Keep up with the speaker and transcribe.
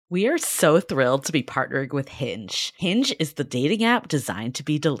We are so thrilled to be partnering with Hinge. Hinge is the dating app designed to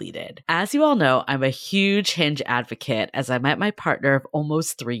be deleted. As you all know, I'm a huge Hinge advocate as I met my partner of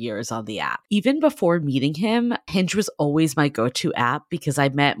almost 3 years on the app. Even before meeting him, Hinge was always my go-to app because I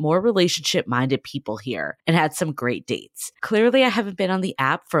met more relationship-minded people here and had some great dates. Clearly, I haven't been on the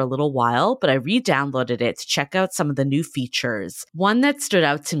app for a little while, but I re-downloaded it to check out some of the new features. One that stood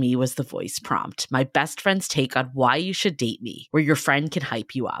out to me was the voice prompt, my best friend's take on why you should date me, where your friend can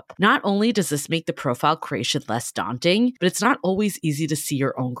hype you up. Not only does this make the profile creation less daunting, but it's not always easy to see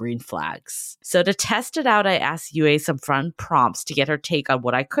your own green flags. So to test it out, I asked Yue some fun prompts to get her take on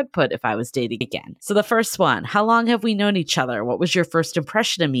what I could put if I was dating again. So the first one, how long have we known each other? What was your first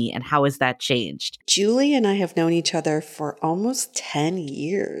impression of me and how has that changed? Julie and I have known each other for almost 10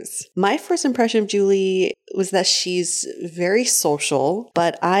 years. My first impression of Julie was that she's very social,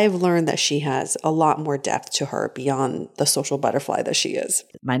 but I've learned that she has a lot more depth to her beyond the social butterfly that she is.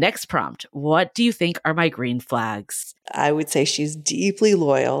 My next prompt, what do you think are my green flags? I would say she's deeply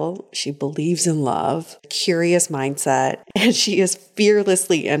loyal. She believes in love, curious mindset, and she is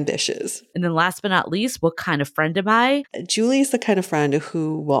fearlessly ambitious. And then last but not least, what kind of friend am I? Julie is the kind of friend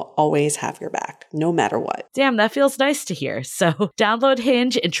who will always have your back, no matter what. Damn, that feels nice to hear. So download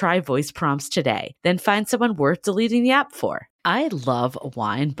Hinge and try voice prompts today. Then find someone worth deleting the app for. I love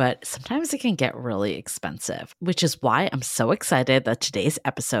wine, but sometimes it can get really expensive, which is why I'm so excited that today's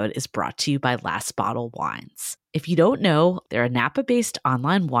episode is brought to you by Last Bottle Wines. If you don't know, they're a Napa-based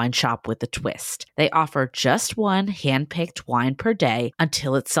online wine shop with a twist. They offer just one hand-picked wine per day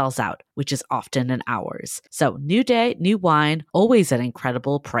until it sells out, which is often in hours. So new day, new wine, always at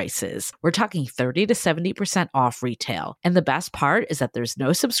incredible prices. We're talking 30 to 70% off retail. And the best part is that there's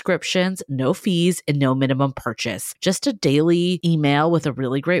no subscriptions, no fees, and no minimum purchase. Just a daily email with a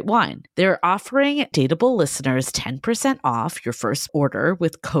really great wine. They're offering Dateable listeners 10% off your first order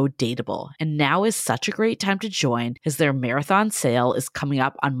with code Dateable. And now is such a great time to join as their marathon sale is coming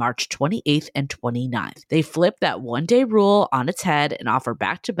up on March 28th and 29th. They flip that one-day rule on its head and offer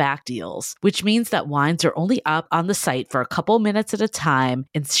back-to-back deals, which means that wines are only up on the site for a couple minutes at a time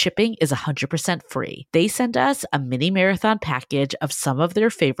and shipping is 100% free. They sent us a mini marathon package of some of their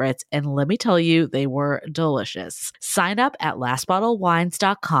favorites, and let me tell you, they were delicious. Sign up at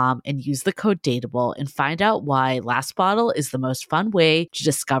lastbottlewines.com and use the code Dateable and find out why Last Bottle is the most fun way to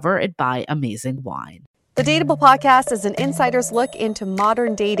discover and buy amazing wine. The Dateable podcast is an insider's look into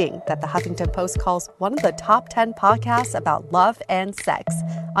modern dating that the Huffington Post calls one of the top 10 podcasts about love and sex.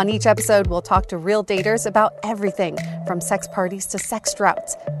 On each episode, we'll talk to real daters about everything from sex parties to sex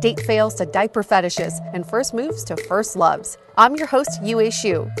droughts, date fails to diaper fetishes, and first moves to first loves. I'm your host, Yue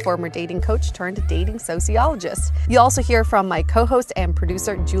Xu, former dating coach turned dating sociologist. You'll also hear from my co-host and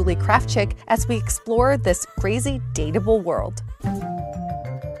producer, Julie Krafchick, as we explore this crazy dateable world.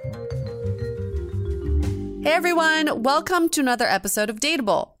 Hey everyone, welcome to another episode of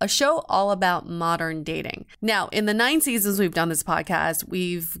Dateable, a show all about modern dating. Now, in the 9 seasons we've done this podcast,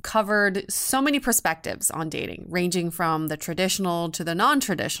 we've covered so many perspectives on dating, ranging from the traditional to the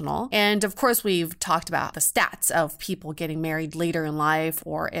non-traditional. And of course, we've talked about the stats of people getting married later in life,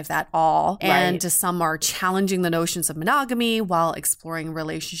 or if at all. And some are challenging the notions of monogamy while exploring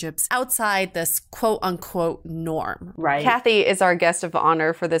relationships outside this quote-unquote norm. Right. Kathy is our guest of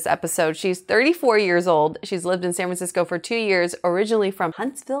honor for this episode. She's 34 years old. She's lived in San Francisco for 2 years, originally from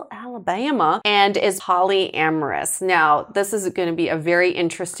Huntsville, Alabama, and is polyamorous. Now, this is going to be a very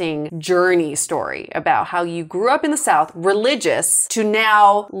interesting journey story about how you grew up in the South, religious, to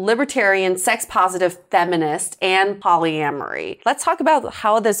now libertarian, sex-positive, feminist, and polyamory. Let's talk about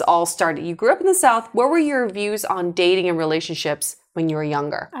how this all started. You grew up in the South. What were your views on dating and relationships when you were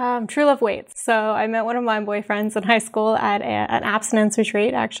younger? True love waits. So I met one of my boyfriends in high school at an abstinence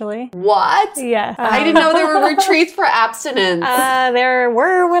retreat, actually. What? Yeah. I didn't know there were retreats for abstinence. There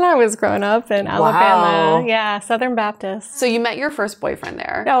were when I was growing up in Alabama. Wow. Yeah, Southern Baptist. So you met your first boyfriend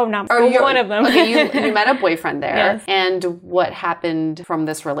there? No, not one of them. Okay, you met a boyfriend there. Yes. And what happened from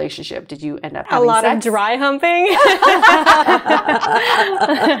this relationship? Did you end up having a lot sex? of dry humping.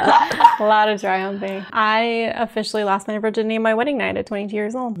 A lot of dry humping. I officially lost my virginity on my wedding night at 22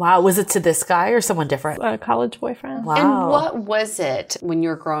 years old. Wow, was it to this guy or someone different? A college boyfriend. Wow. And what was it when you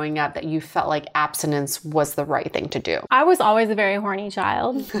were growing up that you felt like abstinence was the right thing to do? I was always a very horny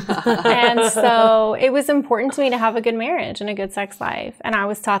child. And so it was important to me to have a good marriage and a good sex life. And I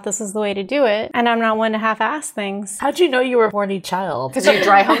was taught this is the way to do it. And I'm not one to half-ass things. How'd you know you were a horny child? Because you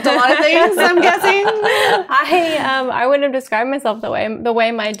dry humped a lot of things, I'm guessing. I wouldn't have described myself the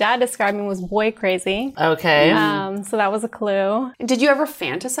way my dad described me was boy crazy. Okay. So that was a clue. No. Did you ever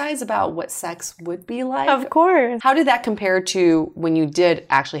fantasize about what sex would be like? Of course. How did that compare to when you did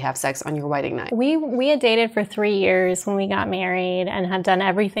actually have sex on your wedding night? We had dated for 3 years when we got married and had done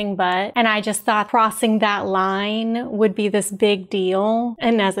everything but. And I just thought crossing that line would be this big deal.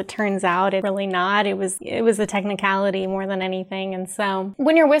 And as it turns out, it really not. It was a technicality more than anything. And so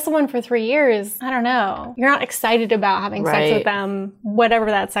when you're with someone for 3 years, I don't know, you're not excited about having sex with them, whatever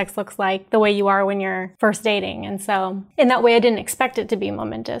that sex looks like, the way you are when you're first dating. And so in that way, I didn't expect it to be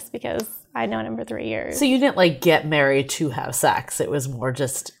momentous because I'd known him for 3 years. So you didn't like get married to have sex. It was more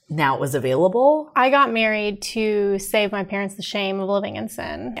just now it was available? I got married to save my parents the shame of living in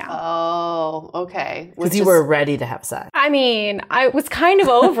sin. Yeah. Oh, okay. Because you were ready to have sex. I mean, I was kind of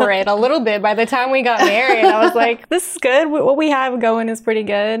over it a little bit by the time we got married. I was like, this is good. What we have going is pretty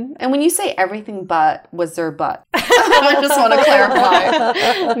good. And when you say everything but, was there a but? I just want to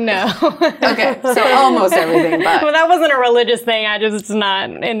clarify. No. Okay, so almost everything but. Well, that wasn't a religious thing. I just not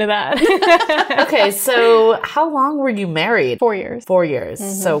into that. Okay, so how long were you married? 4 years. 4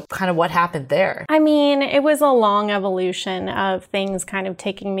 years. So kind of what happened there? I mean, it was a long evolution of things kind of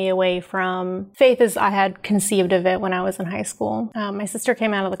taking me away from faith as I had conceived of it when I was in high school. My sister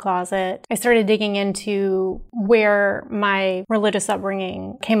came out of the closet. I started digging into where my religious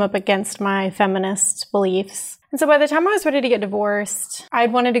upbringing came up against my feminist beliefs. And so by the time I was ready to get divorced,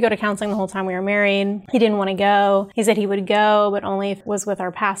 I'd wanted to go to counseling the whole time we were married. He didn't want to go. He said he would go, but only if it was with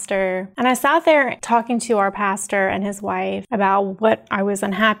our pastor. And I sat there talking to our pastor and his wife about what I was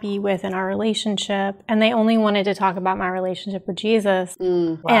unhappy with in our relationship. And they only wanted to talk about my relationship with Jesus.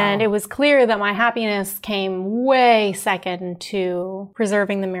 Wow. And it was clear that my happiness came way second to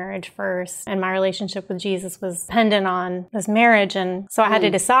preserving the marriage first. And my relationship with Jesus was dependent on this marriage. And so I had to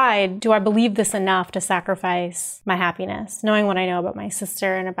decide, do I believe this enough to sacrifice my happiness, knowing what I know about my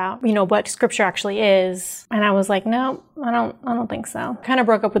sister and about, what scripture actually is. And I was like, no, I don't think so. Kind of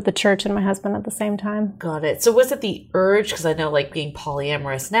broke up with the church and my husband at the same time. Got it. So was it the urge? Because I know like being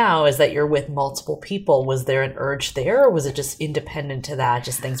polyamorous now is that you're with multiple people. Was there an urge there, or was it just independent to that?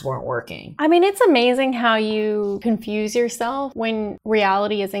 Just things weren't working? I mean, it's amazing how you confuse yourself when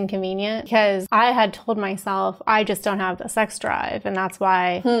reality is inconvenient, because I had told myself I just don't have the sex drive, and that's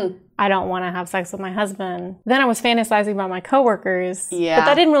why I don't want to have sex with my husband. Then I was fantasizing about my coworkers. Yeah. But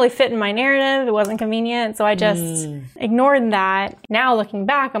that didn't really fit in my narrative. It wasn't convenient. So I just ignored that. Now looking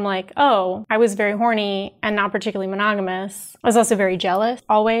back, I'm like, oh, I was very horny and not particularly monogamous. I was also very jealous,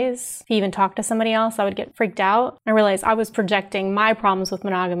 always. If he even talked to somebody else, I would get freaked out. I realized I was projecting my problems with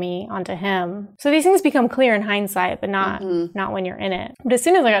monogamy onto him. So these things become clear in hindsight, but not when you're in it. But as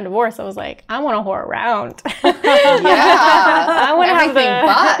soon as I got divorced, I was like, I want to whore around. Yeah. I want to have Everything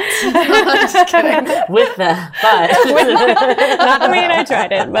but. I'm just kidding. With the but. Not the way I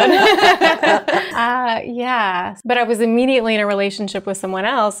tried it, but yeah. But I was immediately in a relationship with someone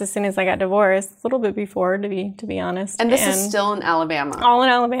else as soon as I got divorced. A little bit before, to be honest. And this is still in Alabama. All in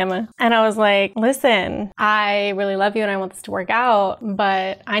Alabama. And I was like, listen, I really love you and I want this to work out,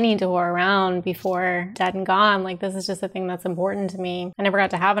 but I need to whore around before dead and gone. Like, this is just a thing that's important to me. I never got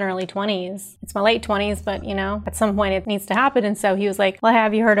to have an early 20s. It's my late 20s, but at some point it needs to happen. And so he was like, well,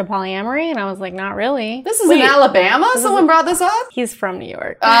 have you heard of polyamory? And I was like, not really. This is in Alabama? Someone brought this up? He's from New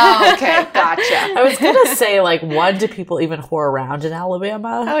York. Oh, okay. Gotcha. I was going to say, like, do people even whore around in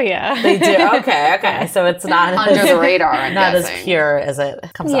Alabama? Oh, yeah. They do? Okay. So it's not under the radar, I'm not guessing. as pure as it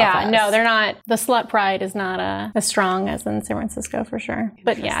comes off as. Yeah, no, they're not. The slut pride is not as strong as in San Francisco for sure.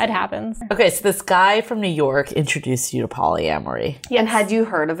 But yeah, it happens. Okay, so this guy from New York introduced you to polyamory. Yes. And had you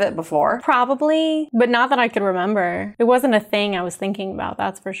heard of it before? Probably, but not that I could remember. It wasn't a thing I was thinking about,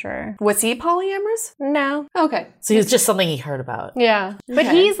 that's for sure. Was he polyamorous? No. Okay. So it was just something he heard about. Yeah. But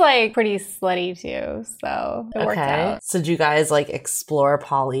Okay. he's like pretty slutty too, so it worked out. So did you guys like explore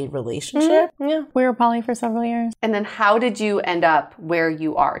poly relationship? Yeah. We were poly for several years. And then how did you end up where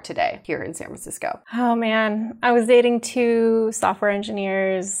you are today here in San Francisco? Oh man. I was dating 2 software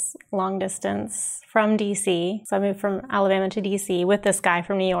engineers long distance from DC. So I moved from Alabama to DC with this guy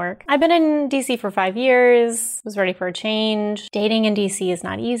from New York. I've been in DC for 5 years, was ready for a change. Dating in DC is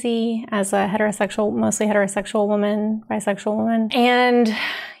not easy as a mostly heterosexual woman, bisexual woman. And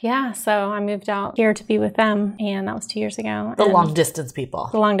yeah, so I moved out here to be with them, and that was 2 years ago. The long distance people.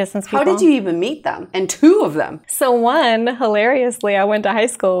 The long distance people. How did you even meet them? And 2 of them? So one, hilariously, I went to high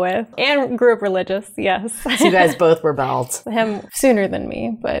school with and grew up religious, yes. So you guys both rebelled. Him sooner than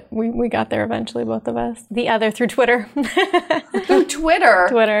me, but we got there eventually, both of us. The other through Twitter. Through Twitter?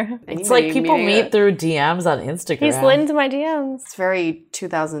 Twitter. It's like people meet through DMs on Instagram. He slid into my DMs. It's very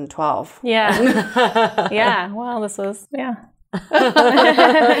 2012. Yeah. Yeah. Well, this was,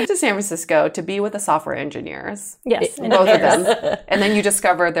 to San Francisco to be with the software engineers. Yes. Both of them. And then you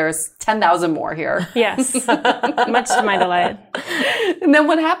discover there's 10,000 more here. Yes. Much to my delight. And then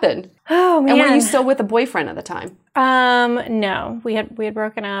what happened? Oh, man. And were you still with a boyfriend at the time? No. We had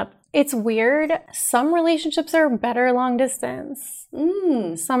broken up. It's weird. Some relationships are better long distance.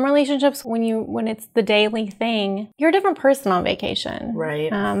 Some relationships, when it's the daily thing, you're a different person on vacation. Right.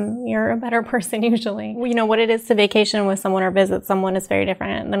 You're a better person usually. You know, what it is to vacation with someone or visit someone is very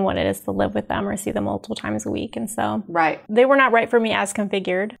different than what it is to live with them or see them multiple times a week. And so they were not right for me as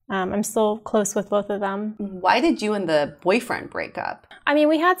configured. I'm still close with both of them. Why did you and the boyfriend break up? I mean,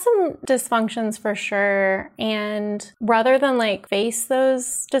 we had some dysfunctions for sure. And rather than like face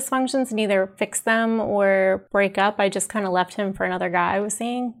those dysfunctions and either fix them or break up, I just kind of left him for another guy I was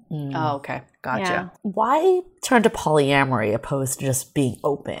seeing. Oh, okay. Gotcha. Yeah. Why turn to polyamory opposed to just being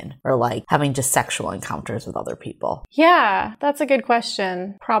open or like having just sexual encounters with other people? Yeah, that's a good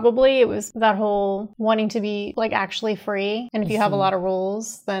question. Probably it was that whole wanting to be like actually free. And if you have a lot of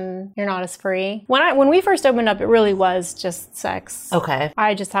rules, then you're not as free. When we first opened up, it really was just sex. Okay.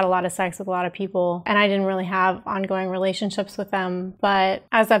 I just had a lot of sex with a lot of people and I didn't really have ongoing relationships with them. But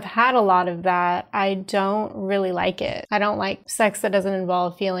as I've had a lot of that, I don't really like it. I don't like sex that doesn't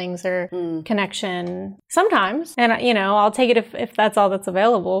involve feelings or connection sometimes. And, you know, I'll take it if that's all that's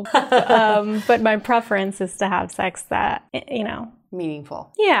available. But my preference is to have sex that, you know,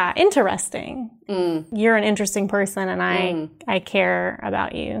 meaningful. Yeah, interesting. You're an interesting person and I care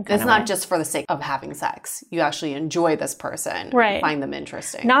about you. It's not just for the sake of having sex. You actually enjoy this person. Right. And find them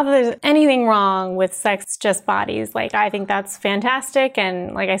interesting. Not that there's anything wrong with sex, just bodies. Like, I think that's fantastic.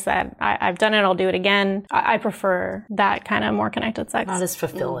 And like I said, I've done it. I'll do it again. I prefer that kind of more connected sex. Not as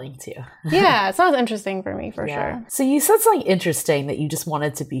fulfilling to you. Yeah, it's not as interesting for me for sure. So you said something interesting that you just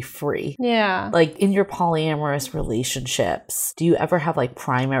wanted to be free. Yeah. Like in your polyamorous relationships, do you ever have like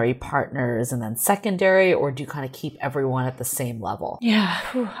primary partners and then secondary, or do you kind of keep everyone at the same level? Yeah,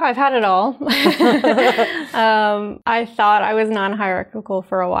 I've had it all. I thought I was non-hierarchical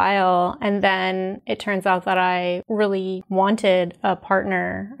for a while, and then it turns out that I really wanted a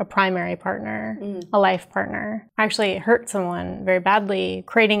partner, a primary partner, a life partner. Actually, it hurt someone very badly,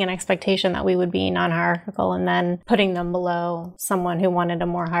 creating an expectation that we would be non-hierarchical and then putting them below someone who wanted a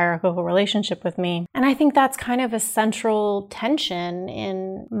more hierarchical relationship with me. And I think that's kind of a central tension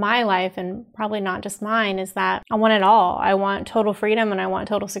in my life, and probably not just mine, is that I want it all. I want total freedom and I want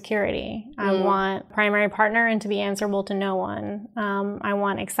total security. I want primary partner and to be answerable to no one. I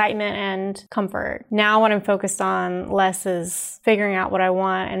want excitement and comfort. Now what I'm focused on less is figuring out what I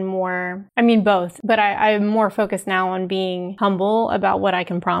want and more, I mean both, but I'm more focused now on being humble about what I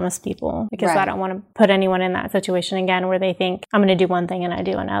can promise people, because I don't want to put anyone in that situation again where they think I'm going to do one thing and I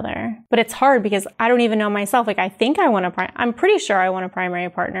do another. But it's hard because I don't even know myself. Like, I think I'm pretty sure I want a primary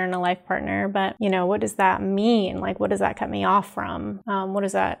partner and a life partner, but you know, what does that mean? Like, what does that cut me off from? What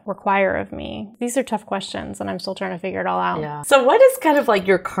does that require of me? These are tough questions and I'm still trying to figure it all out. Yeah. So what is kind of like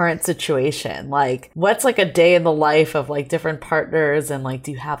your current situation? Like, what's like a day in the life of like different partners, and like,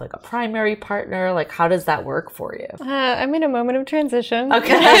 do you have like a primary partner? Like, how does that work for you? I'm in a moment of transition.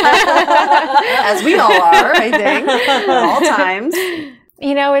 Okay. As we all are, I think, at all times.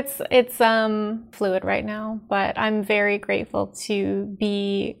 You know, it's fluid right now, but I'm very grateful to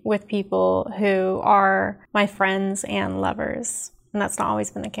be with people who are my friends and lovers. And that's not always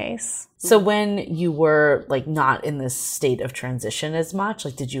been the case. So when you were like not in this state of transition as much,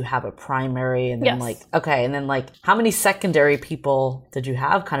 like, did you have a primary and then okay. And then like, how many secondary people did you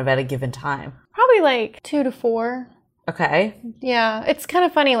have kind of at a given time? Probably like 2 to 4. Okay. Yeah. It's kind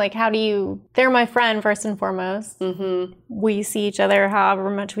of funny. Like, they're my friend first and foremost. Mm-hmm. We see each other however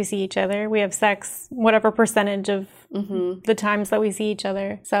much we see each other. We have sex, whatever percentage of the times that we see each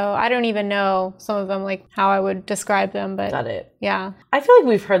other. So I don't even know some of them, like how I would describe them, but got it. Yeah. I feel like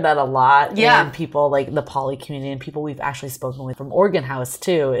we've heard that a lot. Yeah. In people like the poly community and people we've actually spoken with from Organ House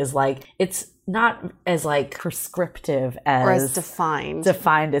too, is like, it's not as like prescriptive as, or as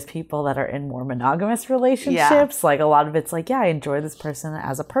defined as people that are in more monogamous relationships. Like, a lot of it's like, yeah, I enjoy this person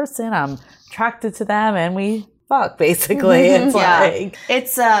as a person. I'm attracted to them and we fuck, basically. It's like,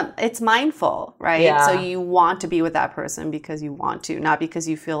 it's mindful, right? Yeah. So you want to be with that person because you want to, not because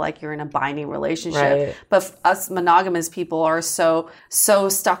you feel like you're in a binding relationship. Right. But us monogamous people are so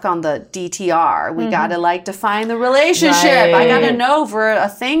stuck on the DTR. We gotta like define the relationship. Right. I gotta know if we're a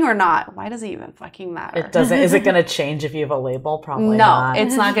thing or not. Why does it even fucking matter? it doesn't. Is it going to change if you have a label? Probably No, not.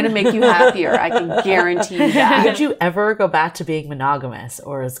 it's not gonna make you happier. I can guarantee you that. Would you ever go back to being monogamous,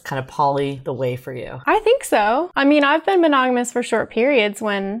 or is kind of poly the way for you? I think so. so. I mean, I've been monogamous for short periods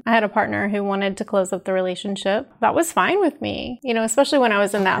when I had a partner who wanted to close up the relationship. That was fine with me, especially when I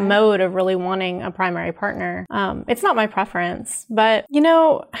was in that mode of really wanting a primary partner. It's not my preference, but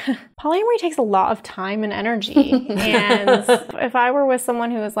polyamory takes a lot of time and energy. And if I were with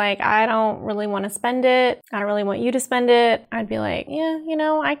someone who was like, I don't really want to spend it, I don't really want you to spend it, I'd be like, yeah,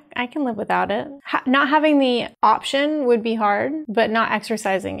 I can live without it. Not having the option would be hard, but not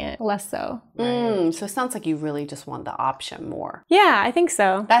exercising it, less so. So it sounds like you really just want the option more. Yeah, I think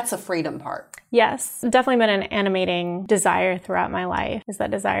so. That's the freedom part. Yes, definitely been an animating desire throughout my life, is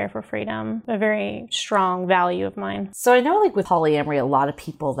that desire for freedom, a very strong value of mine. So I know with polyamory, a lot of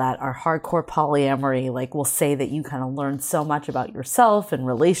people that are hardcore polyamory, will say that you kind of learn so much about yourself and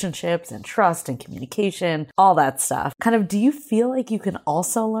relationships and trust and communication, all that stuff. Do you feel like you can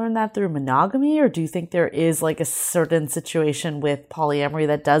also learn that through monogamy, or do you think there is a certain situation with polyamory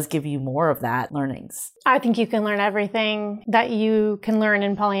that does give you more of that learnings? I think you can learn everything that you can learn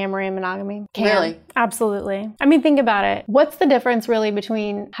in polyamory and monogamy. Really? Absolutely. I mean, think about it. What's the difference really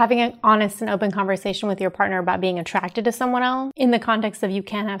between having an honest and open conversation with your partner about being attracted to someone else in the context of you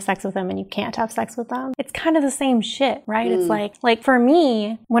can have sex with them and you can't have sex with them? It's kind of the same shit, right? It's like for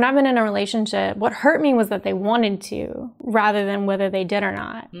me, when I've been in a relationship, what hurt me was that they wanted to rather than whether they did or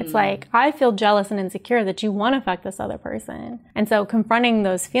not. It's like, I feel jealous and insecure that you want to fuck this other person. And so confronting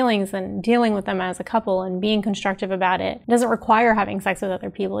those feelings and dealing with them as a couple and being constructive about it doesn't require having sex with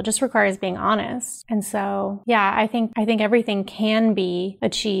other people. It just requires being honest. And so, yeah, I think everything can be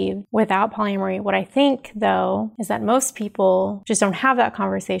achieved without polyamory. What I think, though, is that most people just don't have that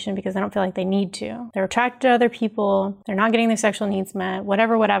conversation because they don't feel like they need to. They're attracted to other people, they're not getting their sexual needs met,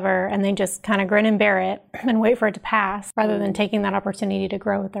 whatever, and they just kind of grin and bear it and wait for it to pass rather than taking that opportunity to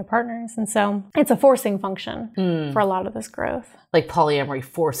grow with their partners. And so it's a forcing function for a lot of this growth. Polyamory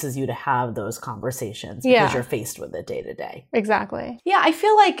forces you to have those conversations because you're faced with it day to day. Exactly. Yeah, I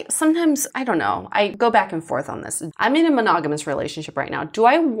feel like sometimes, I don't know, I go back and forth on this. I'm in a monogamous relationship right now. Do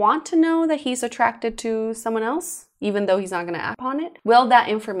I want to know that he's attracted to someone else, even though he's not going to act upon it? Will that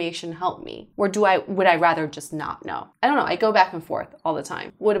information help me? Or would I rather just not know? I don't know. I go back and forth all the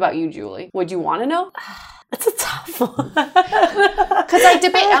time. What about you, Julie? Would you want to know? That's a tough one. Because I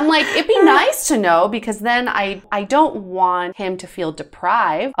debate. I'm like, it'd be nice to know because then I don't want him to feel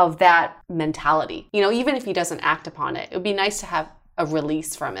deprived of that mentality. Even if he doesn't act upon it, it would be nice to have a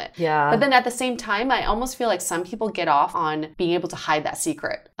release from it. Yeah. But then at the same time, I almost feel like some people get off on being able to hide that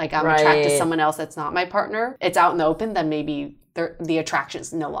secret. Like I'm attracted to someone else that's not my partner. It's out in the open, then maybe the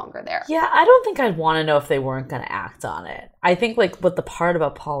attraction's no longer there. Yeah, I don't think I'd want to know if they weren't going to act on it. I think what the part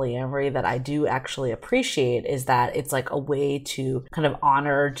about polyamory that I do actually appreciate is that it's a way to kind of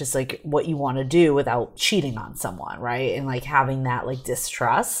honor just what you want to do without cheating on someone, right? And having that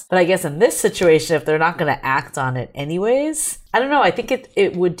distrust. But I guess in this situation, if they're not going to act on it anyways, I don't know. I think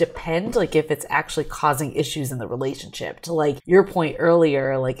it would depend, if it's actually causing issues in the relationship. To your point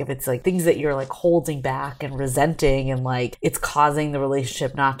earlier, if it's things that you're holding back and resenting and it's causing the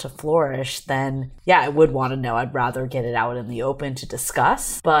relationship not to flourish, then yeah, I would want to know. I'd rather get it out in the open to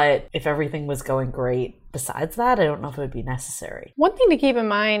discuss. But if everything was going great, besides that, I don't know if it would be necessary. One thing to keep in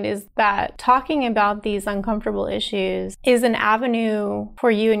mind is that talking about these uncomfortable issues is an avenue for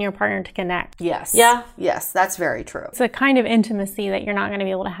you and your partner to connect. Yes. Yeah. Yes, that's very true. It's a kind of intimacy that you're not going to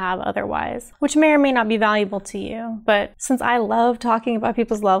be able to have otherwise, which may or may not be valuable to you. But since I love talking about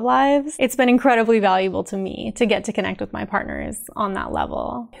people's love lives, it's been incredibly valuable to me to get to connect with my partners on that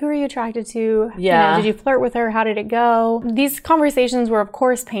level. Who are you attracted to? Yeah. Did you flirt with her? How did it go? These conversations were, of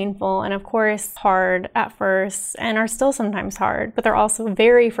course, painful and, of course, hard at first and are still sometimes hard, but they're also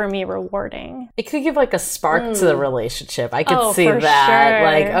very, for me, rewarding. It could give a spark to the relationship. I could see for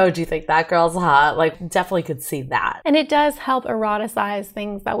that. sure. Do you think that girl's hot? Definitely could see that. And it does help eroticize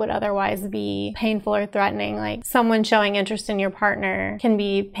things that would otherwise be painful or threatening. Someone showing interest in your partner can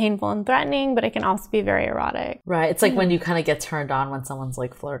be painful and threatening, but it can also be very erotic. Right. It's when you kind of get turned on when someone's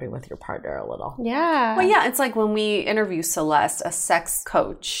flirting with your partner a little. Yeah. Well, yeah, it's when we interview Celeste, a sex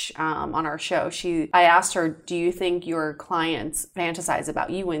coach on our show, I asked her, do you think your clients fantasize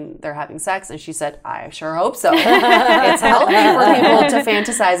about you when they're having sex? And she said, I sure hope so. It's healthy for people to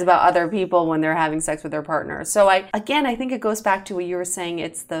fantasize about other people when they're having sex with their partner. So I think it goes back to what you were saying.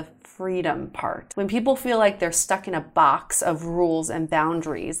 It's the freedom part. When people feel like they're stuck in a box of rules and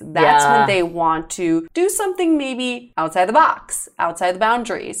boundaries, that's when they want to do something maybe outside the box, outside the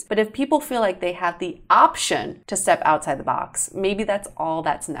boundaries. But if people feel like they have the option to step outside the box, maybe that's all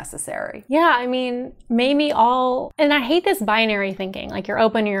that's necessary. Yeah, I mean, maybe all, and I hate this binary thinking, like you're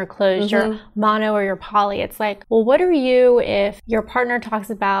open or you're closed, you're mono or you're poly. It's like, well, what are you if your partner talks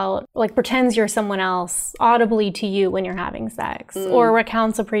about, like pretends you're someone else audibly to you when you're having sex, or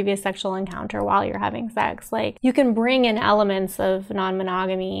recounts a previous sexual encounter while you're having sex? Like, you can bring in elements of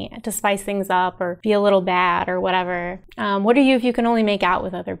non-monogamy to spice things up or be a little bad or whatever. What are you if you can only make out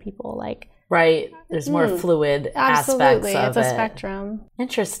with other people? Like, right. There's more fluid aspects of it. It's a spectrum.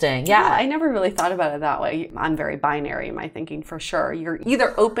 Interesting. Yeah. I never really thought about it that way. I'm very binary in my thinking for sure. You're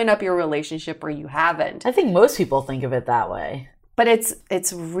either open up your relationship or you haven't. I think most people think of it that way. But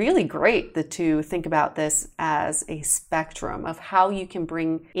it's really great to think about this as a spectrum of how you can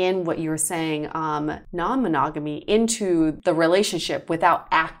bring in what you were saying, non-monogamy into the relationship without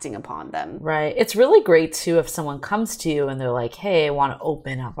acting upon them. Right. It's really great too if someone comes to you and they're like, hey, I want to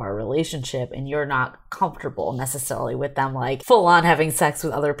open up our relationship, and you're not comfortable necessarily with them like full on having sex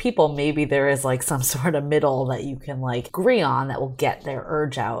with other people. Maybe there is like some sort of middle that you can like agree on that will get their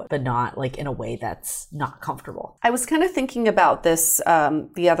urge out, but not like in a way that's not comfortable. I was kind of thinking about this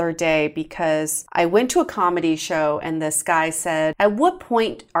the other day because I went to a comedy show and this guy said, at what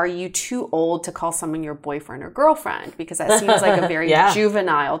point are you too old to call someone your boyfriend or girlfriend? Because that seems like a very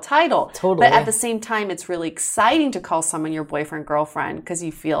juvenile title. Totally. But at the same time, it's really exciting to call someone your boyfriend, girlfriend, because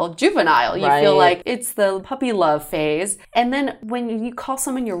you feel juvenile. You feel like it's the puppy love phase. And then when you call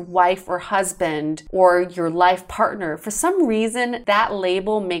someone your wife or husband or your life partner, for some reason, that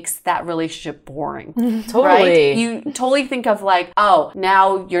label makes that relationship boring. Totally. Right? You totally think of like, oh,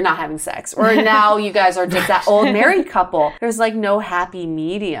 now you're not having sex, or now you guys are just that old married couple. There's like no happy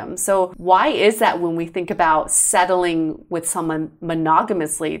medium. So why is that when we think about settling with someone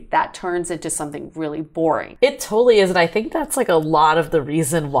monogamously, that turns into something really boring? It totally is. And I think that's like a lot of the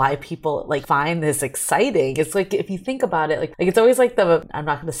reason why people like find this exciting. It's like, if you think about it, like it's always like I'm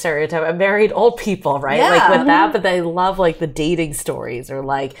not going to stereotype, married old people, right? Yeah. Like with that, but they love like the dating stories or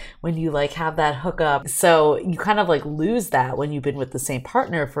like when you like have that hookup. So you kind of like lose that when you've been with the same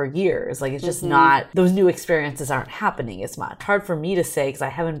partner for years. Like it's just not, those new experiences aren't happening as much. Hard for me to say because I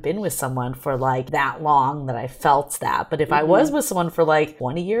haven't been with someone for like that long that I felt that. But if I was with someone for like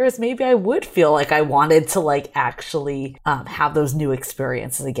 20 years, maybe I would feel like I wanted to like actually have those new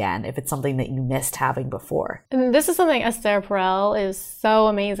experiences again if it's something that you missed having before. And this is something Esther Perel is so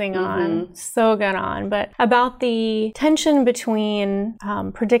amazing on, so good on, but about the tension between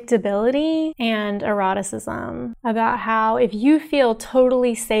predictability and eroticism, about how if you feel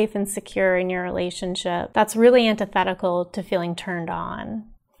totally safe and secure in your relationship, that's really antithetical to feeling turned on.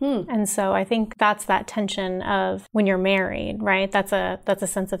 And so I think that's that tension of when you're married, right? That's a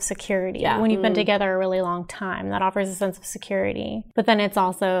sense of security. Yeah. When you've been together a really long time, that offers a sense of security. But then it's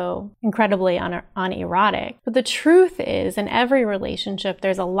also incredibly unerotic. But the truth is, in every relationship,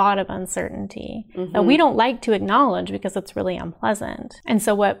 there's a lot of uncertainty that we don't like to acknowledge because it's really unpleasant. And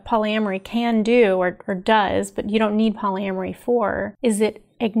so what polyamory can do or does, but you don't need polyamory for, is it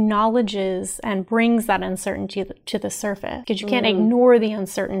acknowledges and brings that uncertainty to the surface, because you can't ignore the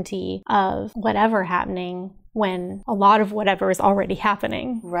uncertainty of whatever happening when a lot of whatever is already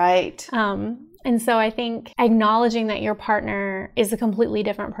happening. Right. And so I think acknowledging that your partner is a completely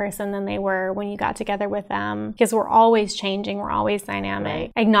different person than they were when you got together with them, because we're always changing, we're always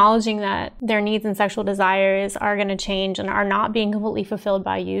dynamic. Right. Acknowledging that their needs and sexual desires are going to change and are not being completely fulfilled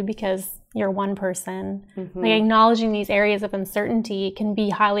by you because you're one person. Like acknowledging these areas of uncertainty can be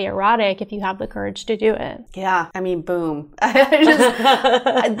highly erotic if you have the courage to do it. Yeah. I mean, boom.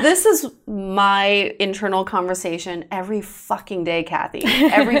 This is my internal conversation every fucking day, Kathy.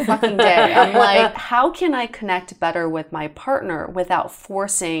 Every fucking day. I'm like, how can I connect better with my partner without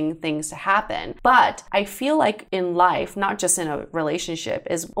forcing things to happen? But I feel like in life, not just in a relationship,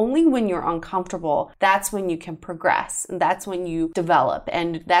 is only when you're uncomfortable, that's when you can progress. And that's when you develop.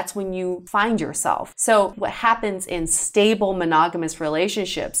 And that's when you find yourself. So what happens in stable monogamous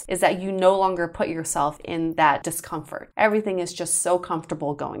relationships is that you no longer put yourself in that discomfort. Everything is just so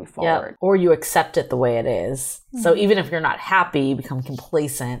comfortable going forward. Or you accept it the way it is. So even if you're not happy, you become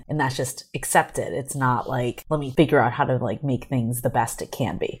complacent, and that's just accepted. It's not like, let me figure out how to like make things the best it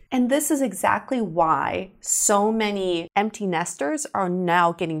can be. And this is exactly why so many empty nesters are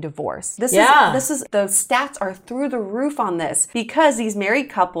now getting divorced. This is the stats are through the roof on this, because these married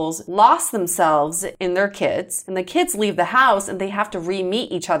couples lost themselves in their kids, and the kids leave the house and they have to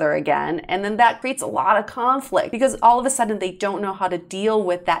re-meet each other again. And then that creates a lot of conflict, because all of a sudden they don't know how to deal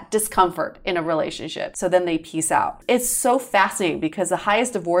with that discomfort in a relationship. So then they peace out. It's so fascinating, because the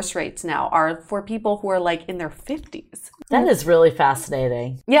highest divorce rates now are for people who are like in their 50s. That is really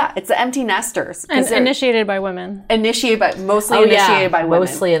fascinating. Yeah, it's the empty nesters. And initiated by women. Mostly initiated by women.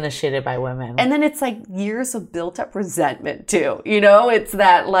 Mostly initiated by women. And then it's like years of built up resentment too. You know, it's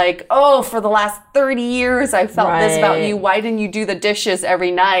that like, oh, for the last 30 years I felt this about you. Why didn't you do the dishes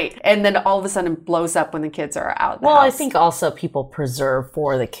every night? And then all of a sudden it blows up when the kids are out of the house. I think also people preserve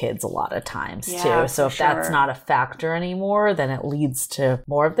for the kids a lot of times too. So if that's not a factor anymore, then it leads to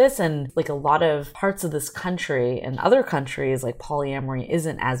more of this. And like a lot of parts of this country and other countries, like polyamory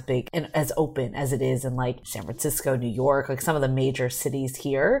isn't as big and as open as it is in like San Francisco, New York, like some of the major cities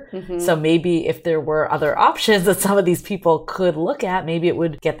here. So maybe if there were other options that some of these people could look at, maybe it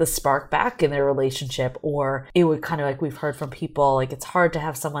would get the spark back in their relationship, or it would kind of like we've heard from people, like it's hard to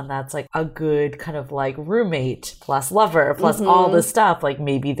have someone that's like a good kind of like roommate plus lover plus all this stuff. Like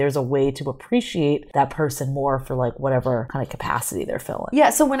maybe there's a way to appreciate that person more for like whatever kind of capacity they're filling. Yeah.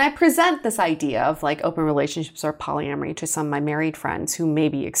 So when I present this idea of like open relationships or polyamory to some of my married friends who may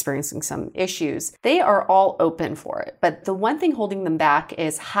be experiencing some issues, they are all open for it. But the one thing holding them back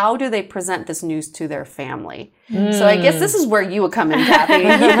is, how do they present this news to their family? So I guess this is where you would come in, Kathy.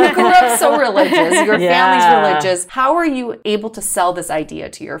 You grew up so religious. Your family's religious. How are you able to sell this idea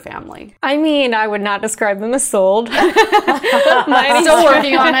to your family? I mean, I would not describe them as sold. Still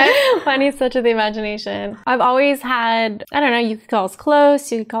working on it. Mine is such of the imagination. I've always had, I don't know, you could call us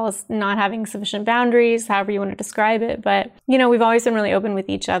close, you could call us not having sufficient boundaries, however you want to describe it. But, you know, we've always been really open with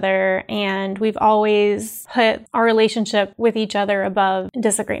each other, and we've always put our relationship with each other above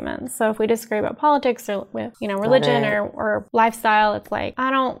disagreements. So if we disagree about politics or with, you know, religion or lifestyle, it's like,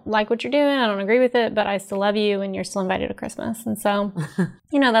 I don't like what you're doing, I don't agree with it, but I still love you and you're still invited to Christmas. And so,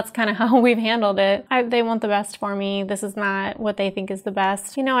 you know, that's kind of how we've handled it. They want the best for me. This is not what they think is the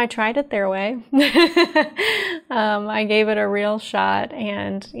best. You know, I tried it their way. I gave it a real shot,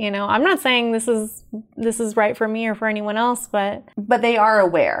 and, you know, I'm not saying this is right for me or for anyone else, but they are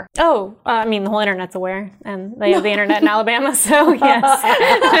aware. Oh, I mean, the whole internet's aware, and they have the internet in Alabama, so yes.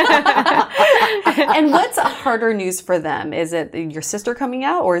 And what's harder news for them? Is it your sister coming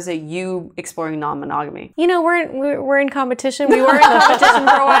out, or is it you exploring non-monogamy? You know, we're in competition. We were in competition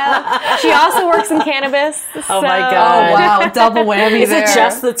for a while. She also works in cannabis. Oh my God. Oh wow, double whammy. Is it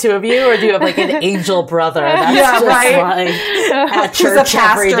just the two of you, or do you have like an angel brother that's just like at church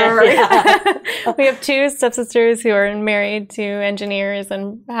every day? Yeah. We have two stepsisters who are married to engineers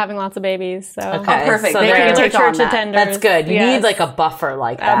and having lots of babies. So perfect. So they can take church on that. attenders. That's good. You need like a buffer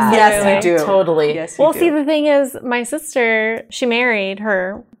like that. Absolutely. Yes, you do. Totally. Yes, you Well, do. see, the thing is, my sister, she married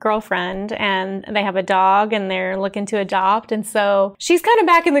her girlfriend, and they have a dog, and they're looking to adopt. And so she's kind of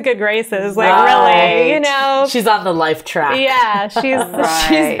back in the good graces, like really, you know. She's on the life track. Yeah,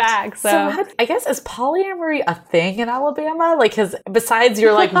 she's back. So I guess, is polyamory a thing in Alabama? Like, besides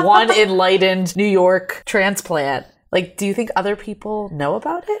your like one enlightened New York transplant, like, do you think other people know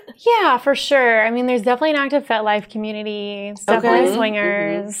about it? Yeah, for sure. I mean, there's definitely an active FetLife community. It's definitely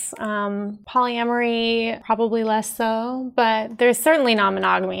swingers. Polyamory, probably less so, but there's certainly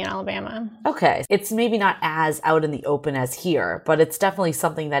non-monogamy in Alabama. Okay. It's maybe not as out in the open as here, but it's definitely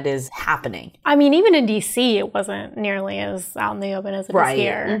something that is happening. I mean, even in DC, it wasn't nearly as out in the open as it is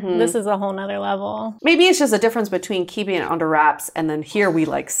here. This is a whole nother level. Maybe it's just a difference between keeping it under wraps and then here we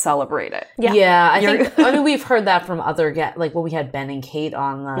like celebrate it. Yeah, I mean, we've heard that from other like when we had Ben and Kate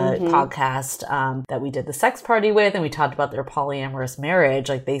on the podcast that we did the sex party with, and we talked about their polyamorous marriage.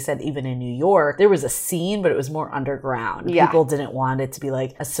 Like they said, even in New York, there was a scene, but it was more underground. Yeah. People didn't want it to be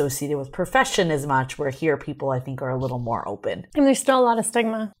like associated with profession as much, where here people, I think, are a little more open. And there's still a lot of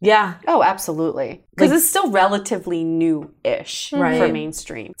stigma. Yeah. Oh, absolutely. Because it's still relatively new-ish for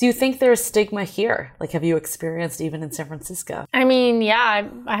mainstream. Do you think there's stigma here? Like, have you experienced even in San Francisco? I mean, yeah,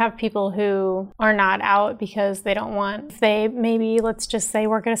 I have people who are not out because they don't want, they maybe, let's just say,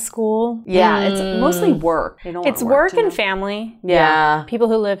 work at a school. Yeah, it's mostly work. They don't it's work and family. Yeah. People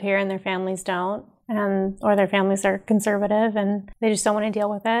who live here and their families don't. or their families are conservative and they just don't want to deal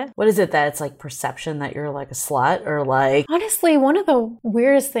with it. What is it that it's like perception that you're like a slut or like? Honestly, one of the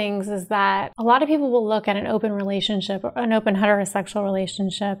weirdest things is that a lot of people will look at an open relationship, or an open heterosexual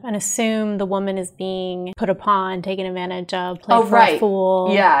relationship, and assume the woman is being put upon, taken advantage of, played for a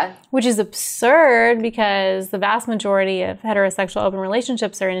fool. Yeah. Which is absurd because the vast majority of heterosexual open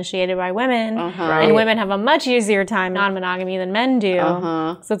relationships are initiated by women, and women have a much easier time non-monogamy than men do.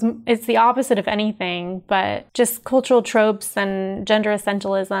 So it's the opposite of anything, but just cultural tropes and gender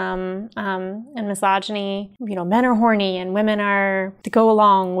essentialism and misogyny. You know, men are horny and women are to go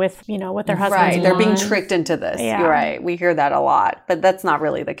along with, you know, what their husbands want. They're being tricked into this. Yeah. You're right. We hear that a lot, but that's not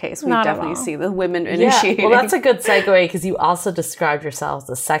really the case. We definitely see the women initiating. Well, that's a good segue because you also described yourself as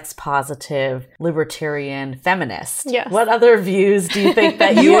a sex positive, libertarian feminist. Yes. What other views do you think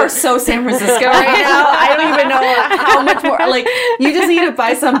that you are so San Francisco right now? I don't even know how much more. Like, you just need to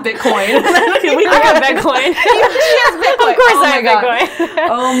buy some Bitcoin. We have Bitcoin. She has Bitcoin. Of course I have Bitcoin.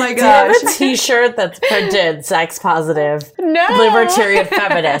 Oh my gosh. Do you have a t-shirt that's printed sex positive, libertarian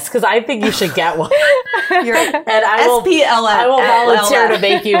feminist? Because I think you should get one. And I will volunteer to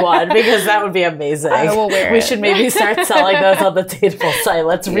make you one because that would be amazing. I will wear it. We should maybe start selling those on the Dateable site.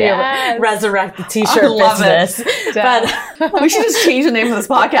 Let's resurrect the t-shirt business. But we should just change the name of this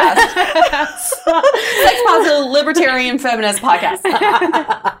podcast. Sex positive, libertarian, feminist podcast.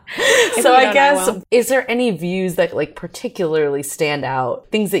 So I guess, is there any views that like particularly stand out?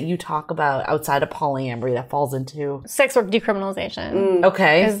 Things that you talk about outside of polyamory that falls into? Sex work decriminalization.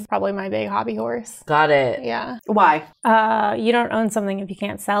 Okay. Is probably my big hobby horse. Got it. Yeah. Why? You don't own something if you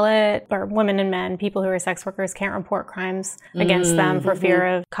can't sell it. Or women and men, people who are sex workers can't report crimes against them for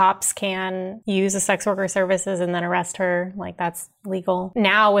fear of cops can use a sex worker services and then arrest her. Like, that's legal.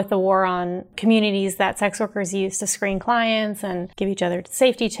 Now with the war on communities that sex workers use to screen clients and give each other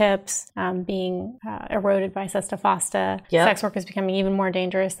safety tips, being eroded by Sesta Fosta, sex work is becoming even more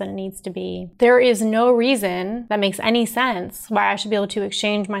dangerous than it needs to be. There is no reason that makes any sense why I should be able to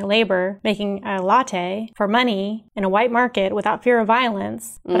exchange my labor making a latte for money in a white market without fear of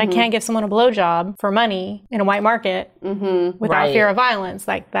violence, but I can't give someone a blowjob for money in a white market without fear of violence.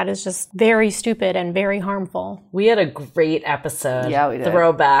 Like, that is just very stupid and very harmful. We had a great episode. Yeah, we did.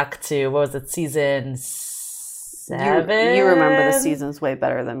 Throwback to, what was it, season 7? You remember the seasons way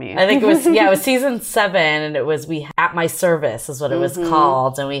better than me. I think it was season 7, and it was At My Service is what it was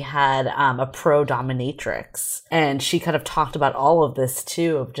called, and we had a pro dominatrix, and she kind of talked about all of this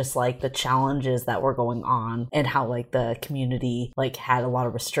too, of just like the challenges that were going on and how like the community like had a lot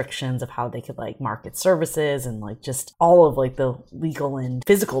of restrictions of how they could like market services and like just all of like the legal and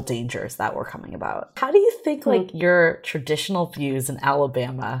physical dangers that were coming about. How do you think like your traditional views in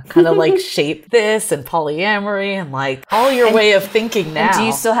Alabama kind of like shape this and polyamory and like all your way of thinking now? And do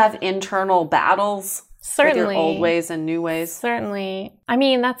you still have internal battles? Certainly. With your old ways and new ways? Certainly. I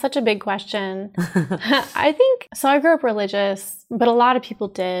mean, that's such a big question. I think, so I grew up religious, but a lot of people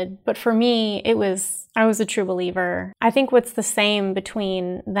did. But for me, I was a true believer. I think what's the same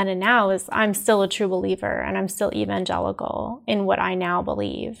between then and now is I'm still a true believer and I'm still evangelical in what I now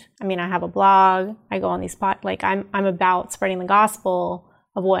believe. I mean, I have a blog, I go on these I'm about spreading the gospel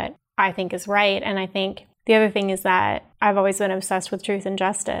of what I think is right. And I think the other thing is that I've always been obsessed with truth and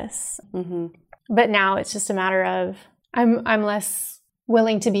justice. But now it's just a matter of I'm less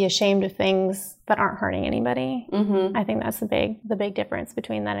willing to be ashamed of things that aren't hurting anybody. I think that's the big difference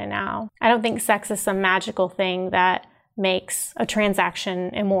between then and now. I don't think sex is some magical thing that makes a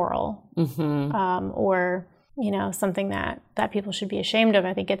transaction immoral or, you know, something that people should be ashamed of.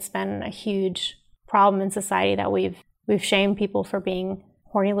 I think it's been a huge problem in society that we've shamed people for being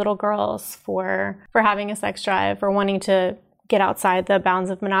horny little girls, for having a sex drive, for wanting to get outside the bounds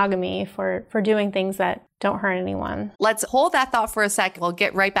of monogamy, for doing things that don't hurt anyone. Let's hold that thought for a sec. We'll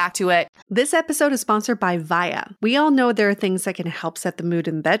get right back to it. This episode is sponsored by Via. We all know there are things that can help set the mood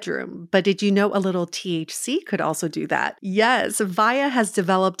in the bedroom, but did you know a little THC could also do that? Yes, Via has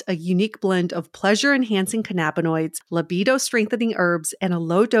developed a unique blend of pleasure-enhancing cannabinoids, libido-strengthening herbs, and a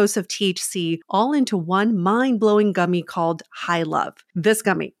low dose of THC all into one mind-blowing gummy called High Love. This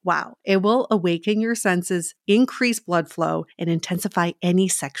gummy, wow, it will awaken your senses, increase blood flow, and intensify any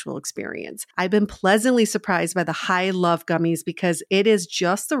sexual experience. I've been pleasantly surprised by the High Love gummies because it is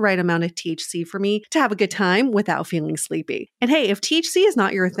just the right amount of THC for me to have a good time without feeling sleepy. And hey, if THC is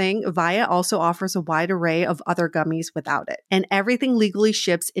not your thing, Via also offers a wide array of other gummies without it. And everything legally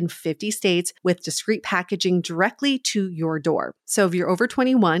ships in 50 states with discreet packaging directly to your door. So if you're over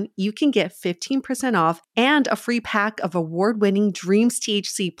 21, you can get 15% off and a free pack of award-winning Dreams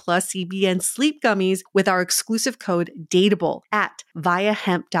THC plus CBN sleep gummies with our exclusive code DATEABLE at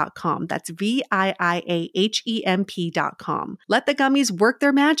viahemp.com. That's VIIAHEMP.com. Let the gummies work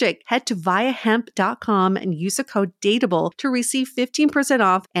their magic. Head to viahemp.com and use the code DATEABLE to receive 15%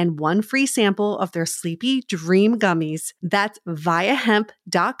 off and one free sample of their Sleepy Dream gummies. That's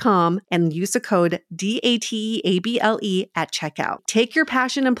viahemp.com and use the code DATEABLE at checkout. Take your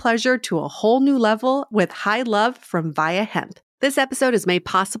passion and pleasure to a whole new level with High Love from Via Hemp. This episode is made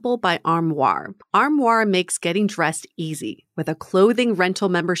possible by Armoire. Armoire makes getting dressed easy. With a clothing rental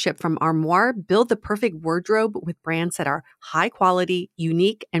membership from Armoire, build the perfect wardrobe with brands that are high quality,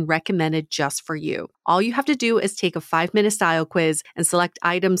 unique, and recommended just for you. All you have to do is take a 5-minute style quiz and select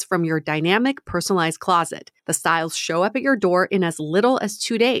items from your dynamic, personalized closet. The styles show up at your door in as little as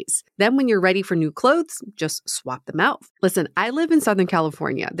 2 days. Then when you're ready for new clothes, just swap them out. Listen, I live in Southern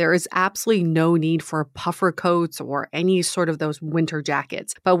California. There is absolutely no need for puffer coats or any sort of those winter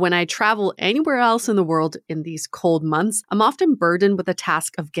jackets. But when I travel anywhere else in the world in these cold months, I'm often burdened with the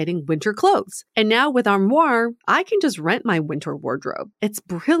task of getting winter clothes. And now with Armoire, I can just rent my winter wardrobe. It's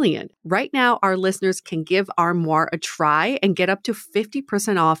brilliant. Right now, our listeners can give Armoire a try and get up to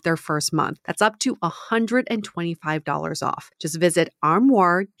 50% off their first month. That's up to $125 off. Just visit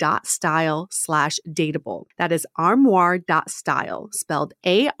armoire.style/dateable. That is armoire.style, spelled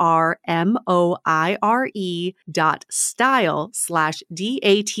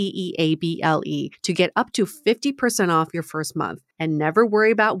ARMOIRE.style/DATEABLE to get up to 50% off your first month and never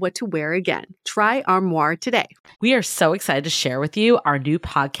worry about what to wear again. Try Armoire today. We are so excited to share with you our new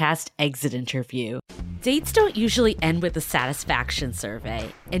podcast, Exit Interview. Dates don't usually end with a satisfaction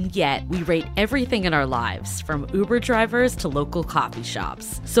survey, and yet we rate everything in our lives, from Uber drivers to local coffee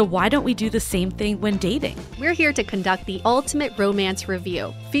shops. So why don't we do the same thing when dating? We're here to conduct the ultimate romance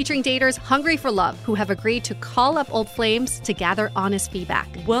review, featuring daters hungry for love who have agreed to call up old flames to gather honest feedback.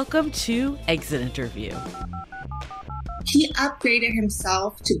 Welcome to Exit Interview. He upgraded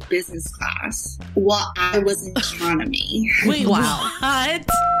himself to business class while I was in economy. Wait, what?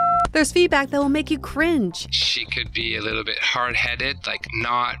 There's feedback that will make you cringe. She could be a little bit hard-headed, like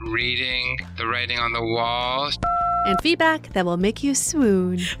not reading the writing on the wall. And feedback that will make you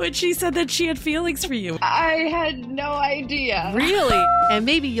swoon. When she said that she had feelings for you. I had no idea. Really? And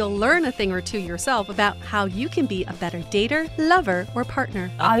maybe you'll learn a thing or two yourself about how you can be a better dater, lover, or partner.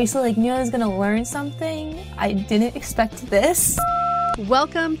 Obviously, knew I was going to learn something. I didn't expect this.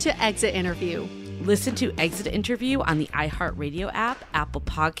 Welcome to Exit Interview. Listen to Exit Interview on the iHeartRadio app, Apple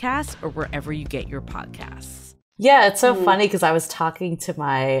Podcasts, or wherever you get your podcasts. Yeah, it's so funny because I was talking to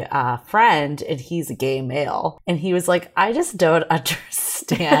my friend, and he's a gay male, and he was like, "I just don't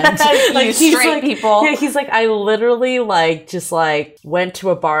understand." Like he's straight like, people. Yeah, he's like, "I literally just went to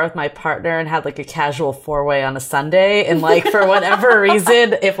a bar with my partner and had like a casual 4-way on a Sunday, and like for whatever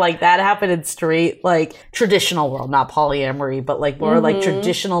reason, if like that happened in straight like traditional world, not polyamory, but like more like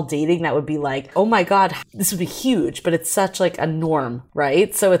traditional dating, that would be like, oh my god, this would be huge, but it's such like a norm,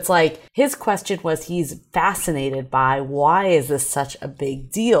 right? So it's like his question was, he's fascinated by why is this such a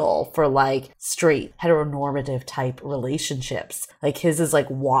big deal for like straight heteronormative type relationships. Like his is like,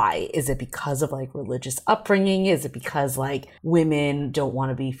 why? Is it because of like religious upbringing? Is it because like women don't want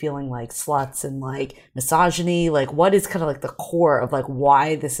to be feeling like sluts and like misogyny? Like what is kind of like the core of like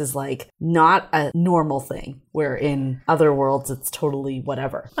why this is like not a normal thing, where in other worlds it's totally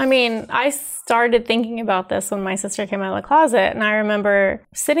whatever? I mean, I started thinking about this when my sister came out of the closet, and I remember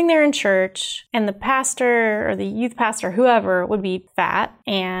sitting there in church and the pastor or the youth pastor, whoever, would be fat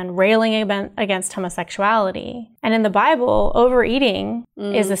and railing against homosexuality. And in the Bible, overeating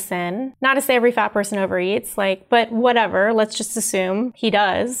is a sin. Not to say every fat person overeats, but whatever, let's just assume he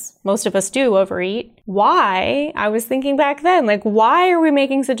does. Most of us do overeat. Why? I was thinking back then, why are we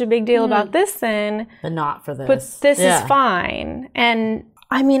making such a big deal about this sin? But not for this. But this is fine. And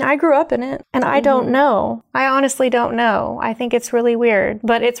I mean, I grew up in it, and I don't know. I honestly don't know. I think it's really weird,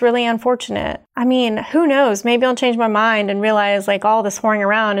 but it's really unfortunate. I mean, who knows? Maybe I'll change my mind and realize all this whoring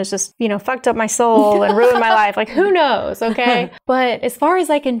around is just, fucked up my soul and ruined my life. Who knows? Okay. But as far as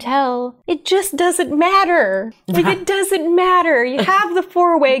I can tell, it just doesn't matter. It doesn't matter. You have the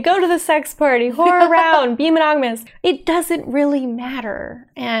 4-way, go to the sex party, whore around, be monogamous. It doesn't really matter.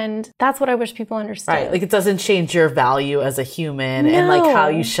 And that's what I wish people understood. Right. It doesn't change your value as a human and how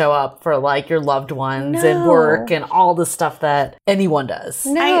you show up for like your loved ones and work and all the stuff that anyone does.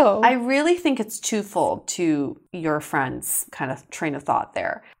 No. I really think it's twofold to your friend's kind of train of thought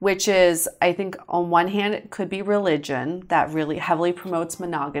there, which is, I think on one hand, it could be religion that really heavily promotes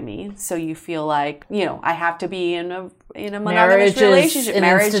monogamy. So you feel like, you know, I have to be in a monogamous relationship.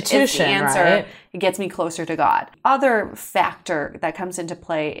 Marriage is the answer. Right? It gets me closer to God. Other factor that comes into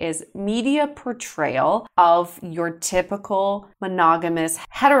play is media portrayal of your typical monogamous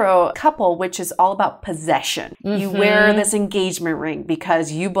hetero couple, which is all about possession. You wear this engagement ring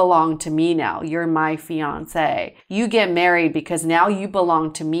because you belong to me now. You're my fiance. You get married because now you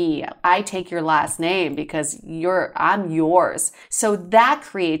belong to me. I take your last name because I'm yours. So that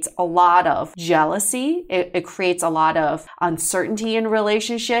creates a lot of jealousy. It creates a lot of uncertainty in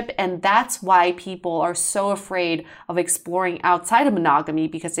relationship. And that's why people are so afraid of exploring outside of monogamy,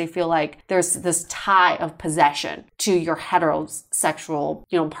 because they feel like there's this tie of possession to your heterosexual,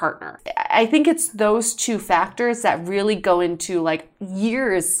 partner. I think it's those two factors that really go into like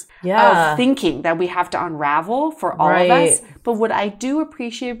years of thinking that we have to unravel for all of us. But what I do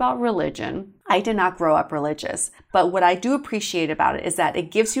appreciate about religion, I did not grow up religious, but what I do appreciate about it is that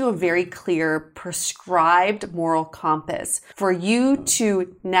it gives you a very clear prescribed moral compass for you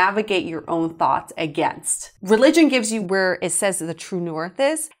to navigate your own thoughts against. Religion gives you where it says the true north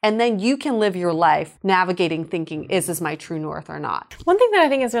is, and then you can live your life navigating thinking, is this my true north or not? One thing that I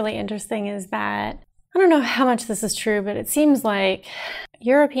think is really interesting is that, I don't know how much this is true, but it seems like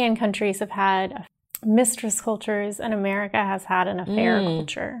European countries have had mistress cultures and America has had an affair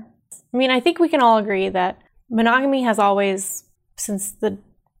culture. I mean, I think we can all agree that monogamy has always, since the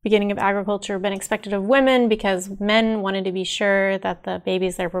beginning of agriculture, been expected of women because men wanted to be sure that the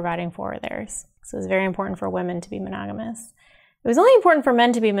babies they're providing for are theirs. So it was very important for women to be monogamous. It was only important for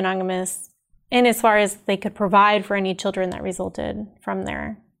men to be monogamous in as far as they could provide for any children that resulted from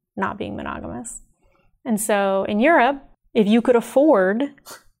their not being monogamous. And so in Europe, if you could afford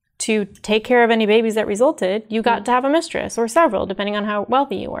to take care of any babies that resulted, you got to have a mistress or several, depending on how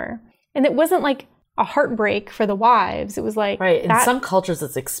wealthy you were. And it wasn't like a heartbreak for the wives. It was like... Right. In some cultures,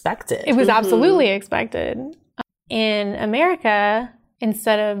 it's expected. It was absolutely expected. In America,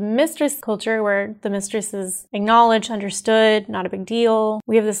 instead of mistress culture, where the mistress is acknowledged, understood, not a big deal,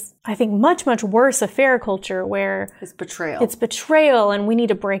 we have this, I think, much, much worse affair culture where... It's betrayal. It's betrayal, and we need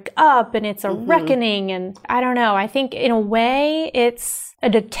to break up, and it's a reckoning, and I don't know. I think, in a way, it's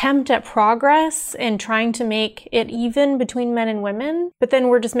an attempt at progress and trying to make it even between men and women, but then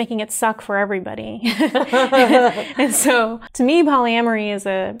we're just making it suck for everybody. And so, to me, polyamory is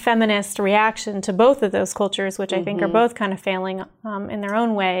a feminist reaction to both of those cultures, which I think are both kind of failing in their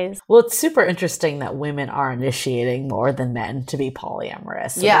own ways. Well, it's super interesting that women are initiating more than men to be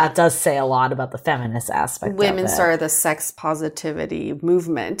polyamorous. So that does say a lot about the feminist aspect Women of it. started the sex positivity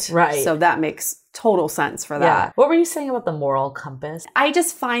movement. Right. So that makes total sense for that. Yeah. What were you saying about the moral compass? I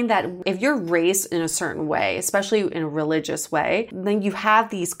just find that if you're raised in a certain way, especially in a religious way, then you have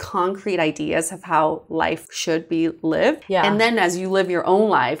these concrete ideas of how life should be lived. Yeah. And then as you live your own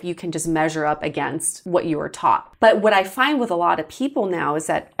life, you can just measure up against what you were taught. But what I find with a lot of people now is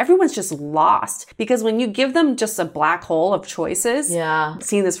that everyone's just lost, because when you give them just a black hole of choices, I've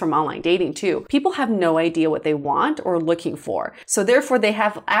seen this from online dating too, people have no idea what they want or looking for. So therefore they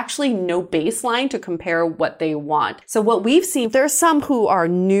have actually no baseline to compare what they want. So what we've seen, there's some who are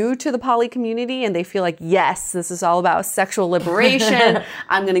new to the poly community and they feel like, yes, this is all about sexual liberation.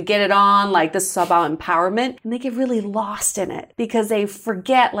 I'm going to get it on. Like, this is about empowerment. And they get really lost in it because they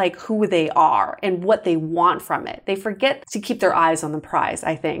forget like who they are and what they want from it. They forget to keep their eyes on the prize,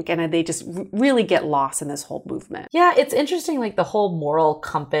 I think. And they just really get lost in this whole movement. Yeah, it's interesting, like the whole moral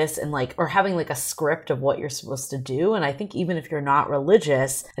compass and like, or having like a script of what you're supposed to do. And I think even if you're not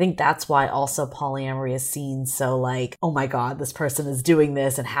religious, I think that's why also polyamory is seen so like, oh my God, this person is doing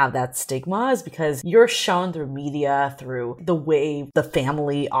this, and have that stigma, is because you're shown through media, through the way the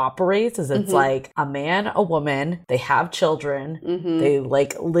family operates, is it's like a man, a woman, they have children, they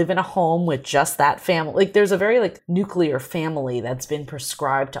like live in a home with just that family. Like there's a very like nuclear family that's been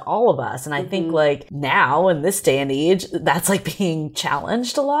prescribed to all of us. And I think like now in this day and age, that's like being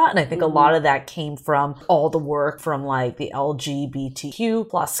challenged a lot. And I think a lot of that came from all the work from like the LGBTQ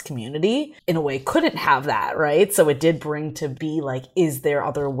plus community. In a way, couldn't have that, right? So it did bring to be like, is there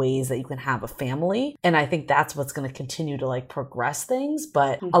other ways that you can have a family? And I think that's what's going to continue to like progress things.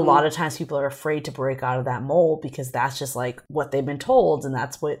 But a lot of times people are afraid to break out of that mold because that's just like what they've been told, and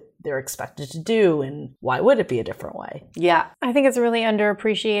that's what they're expected to do. And why would it be a different way? Yeah. I think it's really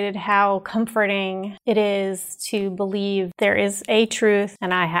underappreciated how comforting it is to believe there is a truth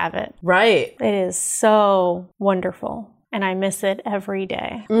and I have it. Right. It is so wonderful. and I miss it every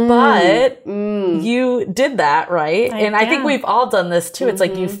day. But you did that, right? I think yeah. we've all done this too. It's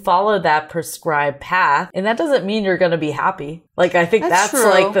like you follow that prescribed path, and that doesn't mean you're going to be happy. Like, I think that's true.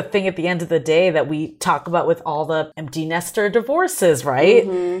 like the thing at the end of the day that we talk about with all the empty nester divorces, right?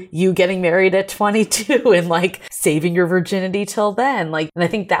 You getting married at 22 and like saving your virginity till then. Like, and I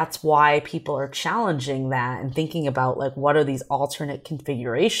think that's why people are challenging that and thinking about like, what are these alternate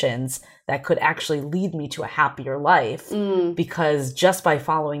configurations that could actually lead me to a happier life? Because just by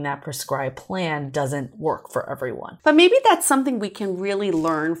following that prescribed plan doesn't work for everyone. But maybe that's something we can really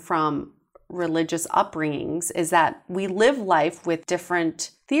learn from religious upbringings, is that we live life with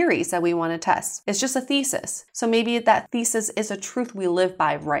different theories that we want to test. It's just a thesis. So maybe that thesis is a truth we live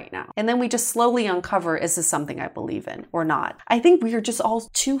by right now. And then we just slowly uncover, is this something I believe in or not? I think we are just all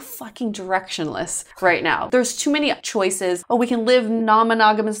too fucking directionless right now. There's too many choices. Oh, we can live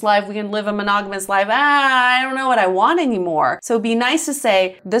non-monogamous life. We can live a monogamous life. I don't know what I want anymore. So it'd be nice to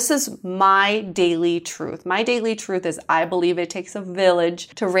say, this is my daily truth. My daily truth is I believe it takes a village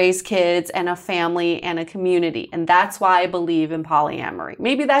to raise kids and a family and a community. And that's why I believe in polyamory.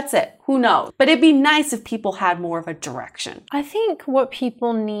 Maybe that's it. Who knows? But it'd be nice if people had more of a direction. I think what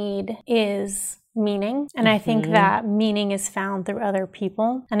people need is meaning. And I think that meaning is found through other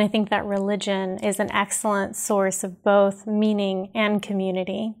people. And I think that religion is an excellent source of both meaning and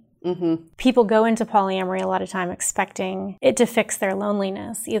community. People go into polyamory a lot of time expecting it to fix their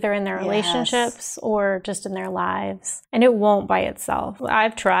loneliness, either in their relationships or just in their lives. And it won't by itself.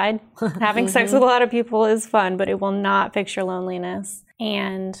 I've tried. Having sex with a lot of people is fun, but it will not fix your loneliness.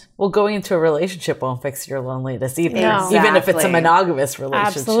 And well, going into a relationship won't fix your loneliness either, No. even if it's a monogamous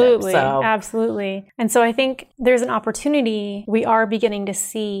relationship. Absolutely. So. Absolutely. And so I think there's an opportunity. We are beginning to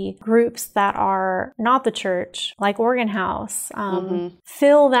see groups that are not the church, like Organ House,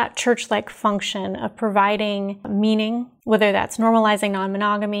 fill that church-like function of providing meaning, whether that's normalizing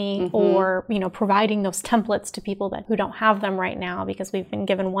non-monogamy or, providing those templates to people who don't have them right now because we've been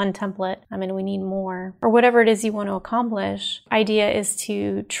given one template and we need more, or whatever it is you want to accomplish. Idea is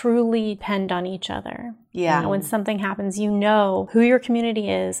to truly depend on each other. Yeah. When something happens, you know who your community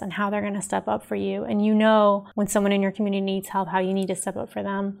is and how they're going to step up for you. And you know when someone in your community needs help, how you need to step up for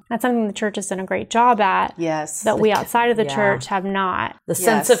them. That's something the church has done a great job at. Yes. That we outside of the church have not. The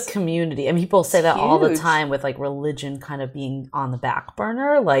sense of community. I mean, people say that all the Huge. time with like religion kind of being on the back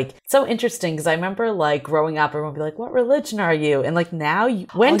burner. Like, it's so interesting because I remember like growing up, everyone would be like, what religion are you? And like now,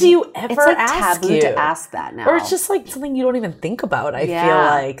 when do you ever it's like ask taboo you? to ask that now. Or it's just like something you don't even think about, I feel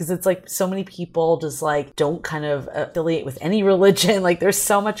like. Because it's like so many people just like don't kind of affiliate with any religion. Like there's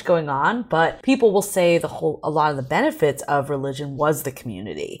so much going on, but people will say a lot of the benefits of religion was the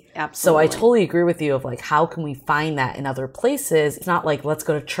community. Absolutely. So I totally agree with you of like, how can we find that in other places? It's not like, let's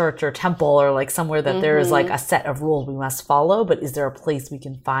go to church or temple or like somewhere that there is like a set of rules we must follow, but is there a place we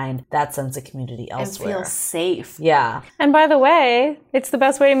can find that sense of community elsewhere? And feel safe. Yeah. And by the way, it's the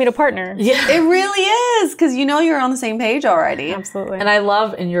best way to meet a partner. Yeah. It really is, because you're on the same page already. Absolutely. And I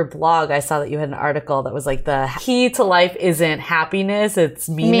love in your blog, I saw that you had an article that was like the key to life isn't happiness, it's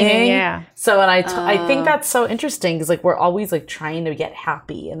meaning. Yeah. So, and I think that's so interesting because like we're always like trying to get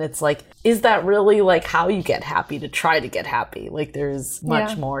happy. And it's like, is that really like how you get happy to try to get happy? Like there's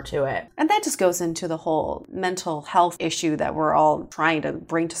much more to it. And that just goes into the whole mental health issue that we're all trying to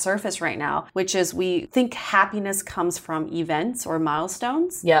bring to surface right now, which is we think happiness comes from events or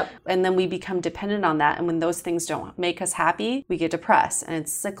milestones. Yep. And then we become dependent on that. And when those things don't make us happy, we get depressed, and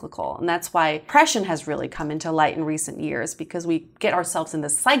it's cyclical. And that's why depression has really come into light in recent years, because we get ourselves in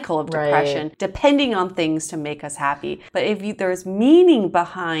this cycle of depression, depending on things to make us happy. But if there's meaning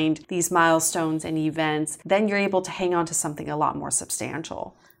behind these milestones and events, then you're able to hang on to something a lot more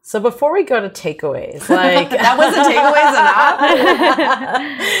substantial. So before we go to takeaways, like that wasn't takeaways enough.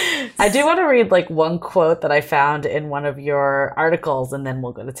 I do want to read like one quote that I found in one of your articles, and then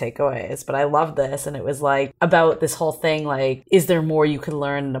we'll go to takeaways. But I love this, and it was like about this whole thing, like, is there more you can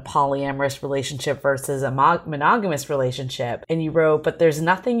learn in a polyamorous relationship versus a monogamous relationship? And you wrote, but there's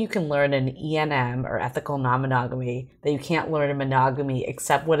nothing you can learn in ENM or ethical non-monogamy that you can't learn in monogamy,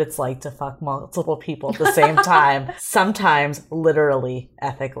 except what it's like to fuck multiple people at the same time, sometimes literally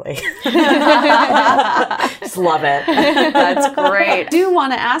ethically. Just love it. That's great. I do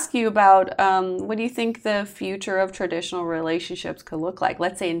want to ask you about what do you think the future of traditional relationships could look like,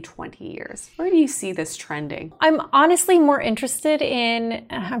 let's say in 20 years? Where do you see this trending? I'm honestly more interested in,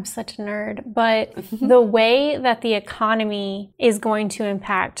 I'm such a nerd, but the way that the economy is going to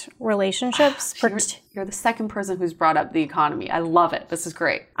impact relationships, You're the second person who's brought up the economy. I love it. This is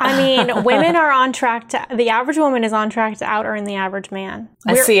great. I mean, women are on track the average woman is on track to out-earn the average man.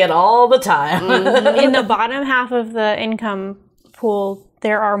 I see it all the time. In the bottom half of the income pool,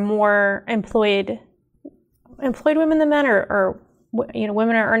 there are more employed women than men, or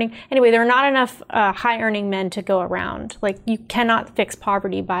women are earning. Anyway, there are not enough high-earning men to go around. Like, you cannot fix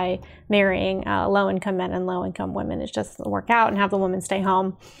poverty by marrying low-income men and low-income women. It just doesn't work out, and have the woman stay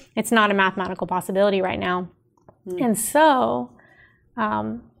home. It's not a mathematical possibility right now. And so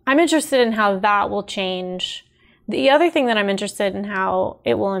I'm interested in how that will change. The other thing that I'm interested in how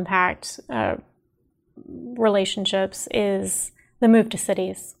it will impact relationships is the move to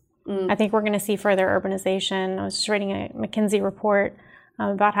cities. I think we're going to see further urbanization. I was just reading a McKinsey report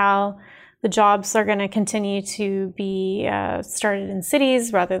about how the jobs are going to continue to be started in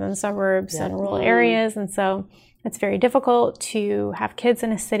cities rather than suburbs and rural areas. And so it's very difficult to have kids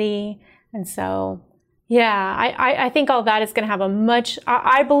in a city. And so, I think all that is going to have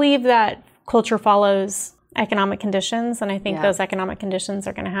I believe that culture follows economic conditions, and I think those economic conditions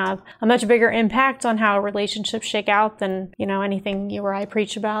are going to have a much bigger impact on how relationships shake out than anything you or I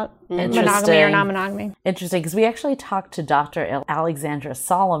preach about, monogamy or non-monogamy. Interesting, because we actually talked to Dr. Alexandra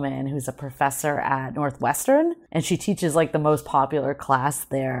Solomon, who's a professor at Northwestern, and she teaches like the most popular class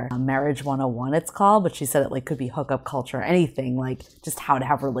there, Marriage 101 it's called, but she said it like could be hookup culture, anything, like just how to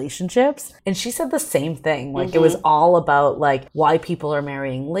have relationships. And she said the same thing, like it was all about like why people are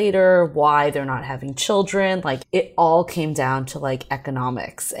marrying later, why they're not having children. Like it all came down to like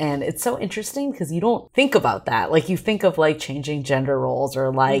economics. And it's so interesting because you don't think about that. Like you think of like changing gender roles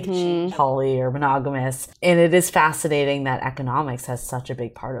or like poly or monogamous. And it is fascinating that economics has such a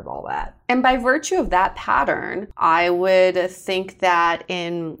big part of all that. And by virtue of that pattern, I would think that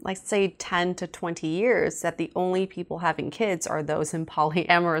in, like, say, 10 to 20 years, that the only people having kids are those in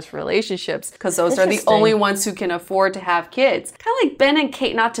polyamorous relationships, because those are the only ones who can afford to have kids. Kind of like Ben and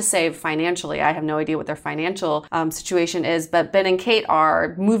Kate, not to say financially, I have no idea what their financial situation is, but Ben and Kate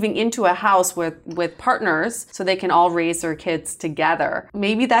are moving into a house with partners so they can all raise their kids together.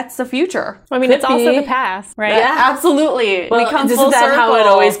 Maybe that's the future. I mean, it's also the past, right? Yeah, absolutely. Well, isn't that how it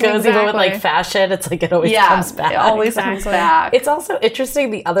always goes? Even with like fashion, it's like it always comes back. It always comes back. It's also interesting,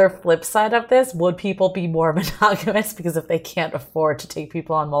 the other flip side of this, would people be more monogamous because if they can't afford to take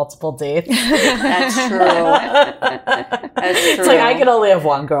people on multiple dates? That's true. That's true. It's like I can only have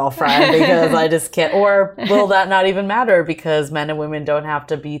one girlfriend because I just can't. Or will that not even matter because men and women don't have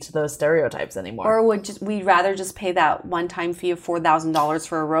to be to those stereotypes anymore? Or would we rather just pay that one-time fee of $4,000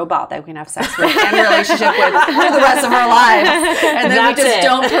 for a robot that we can have sex with and a relationship with for the rest of our lives, and then we just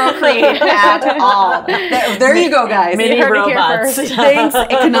don't procreate at all. There you go, guys. Mini robots. Thanks,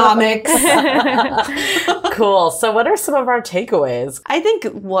 economics. Cool. So what are some of our takeaways? I think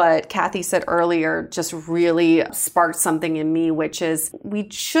what Kathy said earlier just really sparked something in me, which is we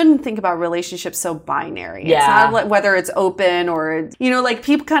shouldn't think about relationships so binary. Yeah. It's not like whether it's open or, like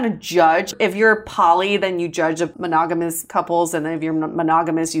people kind of judge. If you're poly, then you judge monogamous couples, and then if you're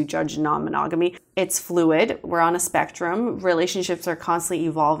monogamous, you judge non-monogamy. It's fluid. We're on a spectrum. Relationships are constantly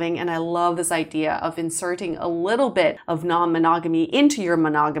evolving, and I love this idea of inserting a little bit of non-monogamy into your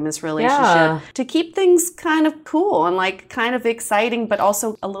monogamous relationship to keep things kind of cool and like kind of exciting, but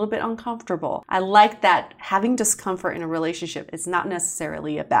also a little bit uncomfortable. I like that having discomfort in a relationship is not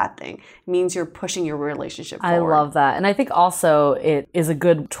necessarily a bad thing. It means you're pushing your relationship forward. I love that. And I think also it is a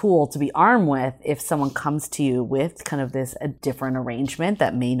good tool to be armed with if someone comes to you with kind of a different arrangement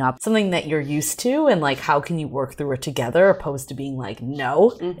that may not be something that you're used to, and like how can you work through it together opposed to being like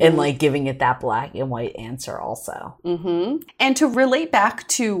no and like giving it that black and white answer also. And to relate back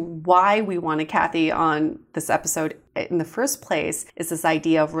to why we wanted Kathy on this episode in the first place is this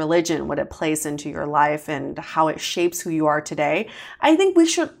idea of religion, what it plays into your life and how it shapes who you are today. I think we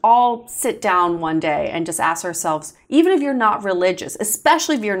should all sit down one day and just ask ourselves, even if you're not religious,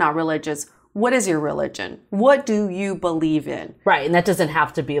 especially if you're not religious, what is your religion? What do you believe in? Right. And that doesn't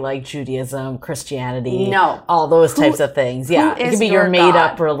have to be like Judaism, Christianity. No. All those types of things. Yeah. It can be your made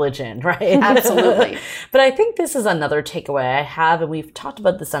up religion, right? Absolutely. But I think this is another takeaway I have, and we've talked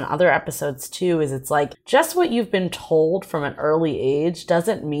about this on other episodes too, is it's like just what you've been told from an early age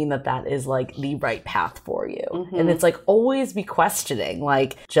doesn't mean that is like the right path for you. And it's like always be questioning,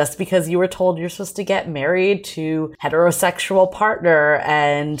 like just because you were told you're supposed to get married to heterosexual partner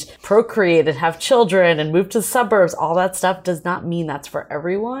and procreate and have children and move to the suburbs, all that stuff does not mean that's for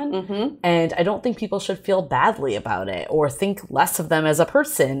everyone. And I don't think people should feel badly about it or think less of them as a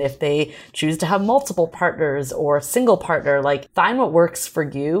person if they choose to have multiple partners or a single partner. Like find what works for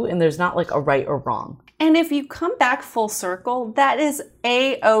you, and there's not like a right or wrong. And if you come back full circle, that is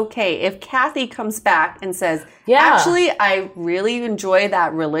A-okay. If Kathy comes back and says, actually, I really enjoy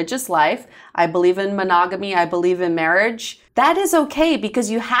that religious life. I believe in monogamy. I believe in marriage. That is okay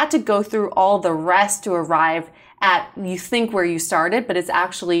because you had to go through all the rest to arrive at you think where you started, but it's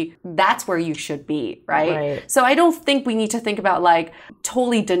actually that's where you should be, right? So I don't think we need to think about like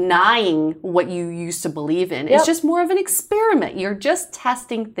totally denying what you used to believe in. It's just more of an experiment. You're just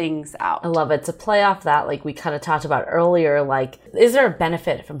testing things out. I love it. To play off that, like we kind of talked about earlier, like is there a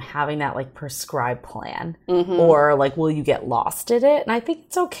benefit from having that like prescribed plan? Or like will you get lost in it? And I think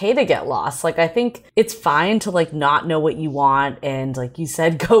it's okay to get lost. Like I think it's fine to like not know what you want and like you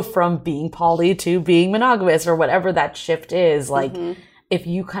said, go from being poly to being monogamous or whatever that shift is. Like if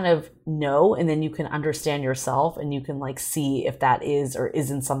you kind of know and then you can understand yourself and you can like see if that is or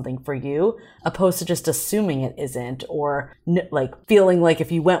isn't something for you, opposed to just assuming it isn't or like feeling like if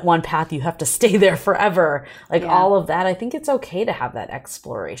you went one path you have to stay there forever, like all of that. I think it's okay to have that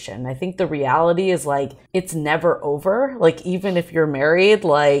exploration. I think the reality is like it's never over. Like even if you're married,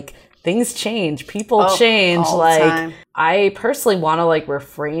 like things change, people change. Like I personally want to like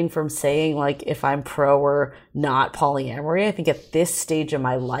refrain from saying like if I'm pro or not polyamory. I think at this stage of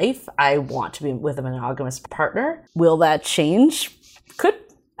my life, I want to be with a monogamous partner. Will that change? Could.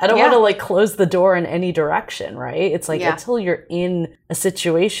 I don't want to like close the door in any direction, right? It's like until you're in a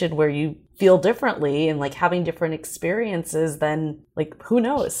situation where you feel differently and like having different experiences, then like who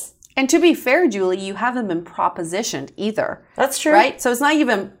knows? And to be fair, Julie, you haven't been propositioned either. That's true. Right? So it's not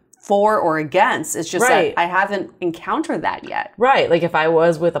even for or against. It's just that I haven't encountered that yet. Right. Like if I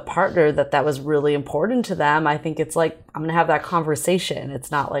was with a partner that was really important to them, I think it's like, I'm going to have that conversation.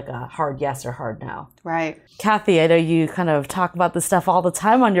 It's not like a hard yes or hard no. Right. Kathy, I know you kind of talk about this stuff all the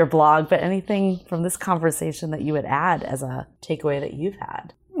time on your blog, but anything from this conversation that you would add as a takeaway that you've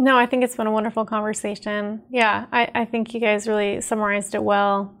had? No, I think it's been a wonderful conversation. Yeah, I think you guys really summarized it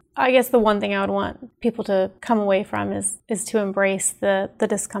well. I guess the one thing I would want people to come away from is to embrace the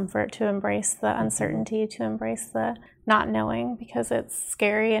discomfort, to embrace the uncertainty, to embrace the not knowing, because it's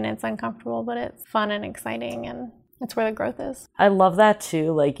scary and it's uncomfortable, but it's fun and exciting, and it's where the growth is. I love that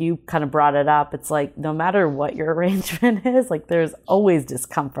too. Like you kind of brought it up. It's like no matter what your arrangement is, like there's always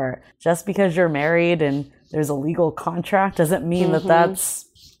discomfort. Just because you're married and there's a legal contract doesn't mean that that's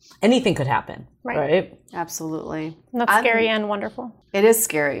anything could happen. Right? Absolutely. That's scary and wonderful. It is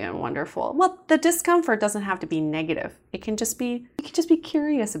scary and wonderful. Well, the discomfort doesn't have to be negative. It can just be, you can just be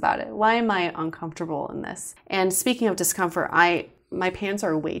curious about it. Why am I uncomfortable in this? And speaking of discomfort, my pants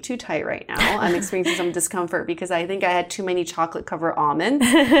are way too tight right now. I'm experiencing some discomfort because I think I had too many chocolate covered almonds.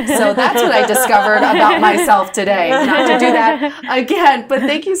 So that's what I discovered about myself today. Not to do that again. But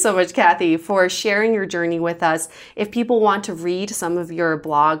thank you so much, Kathy, for sharing your journey with us. If people want to read some of your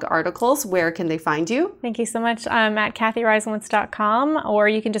blog articles, where can they find you? Thank you so much. I'm at KathyReisenwitz.com, or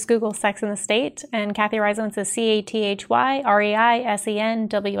you can just Google Sex in the State. And Kathy Reisenwitz is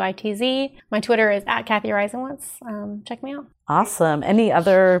CathyReisenwitz. My Twitter is at Kathy Reisenwitz. Check me out. Awesome. Any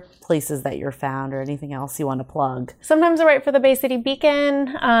other places that you're found or anything else you want to plug? Sometimes I write for the Bay City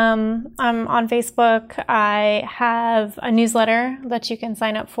Beacon. I'm on Facebook. I have a newsletter that you can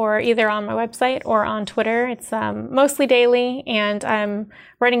sign up for either on my website or on Twitter. It's mostly daily, and I'm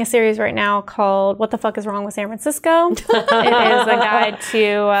writing a series right now called What the Fuck is Wrong with San Francisco? It is a guide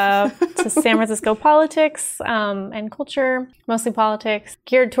to San Francisco politics and culture, mostly politics,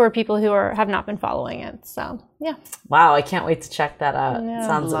 geared toward people who have not been following it. So, yeah. Wow, I can't wait to check that out. Yeah.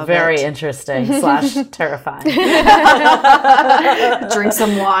 Sounds very interesting / terrifying. Drink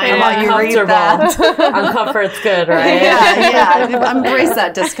some wine while you read that. Uncomfort's good, right? Yeah. Embrace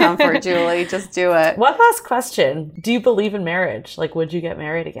that discomfort, Julie. Just do it. One last question. Do you believe in marriage? Like, would you get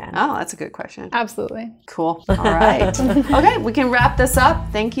married again? Oh, that's a good question. Absolutely. Cool. All right. Okay, we can wrap this up.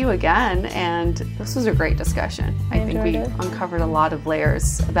 Thank you again. And this was a great discussion. I think we uncovered a lot of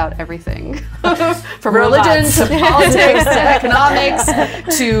layers about everything. From religion to politics to economics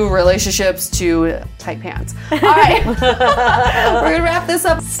to relationships to tight pants. All right. We're going to wrap this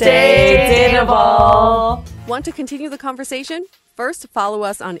up. Stay dateable. Want to continue the conversation? First, follow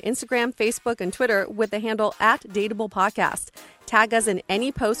us on Instagram, Facebook, and Twitter with the handle @DateablePodcast. Tag us in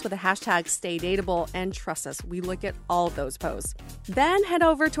any post with the hashtag StayDateable, and trust us, we look at all of those posts. Then head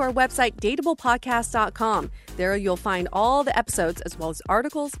over to our website, dateablepodcast.com. There you'll find all the episodes as well as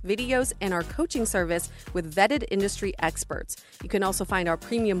articles, videos, and our coaching service with vetted industry experts. You can also find our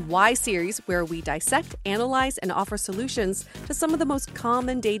premium Why series, where we dissect, analyze, and offer solutions to some of the most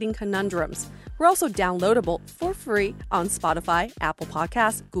common dating conundrums. We're also downloadable for free on Spotify, Spotify, Apple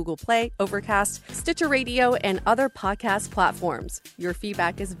Podcasts, Google Play, Overcast, Stitcher Radio, and other podcast platforms. Your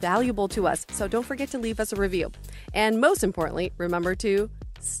feedback is valuable to us, so don't forget to leave us a review. And most importantly, remember to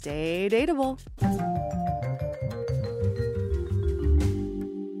stay dateable.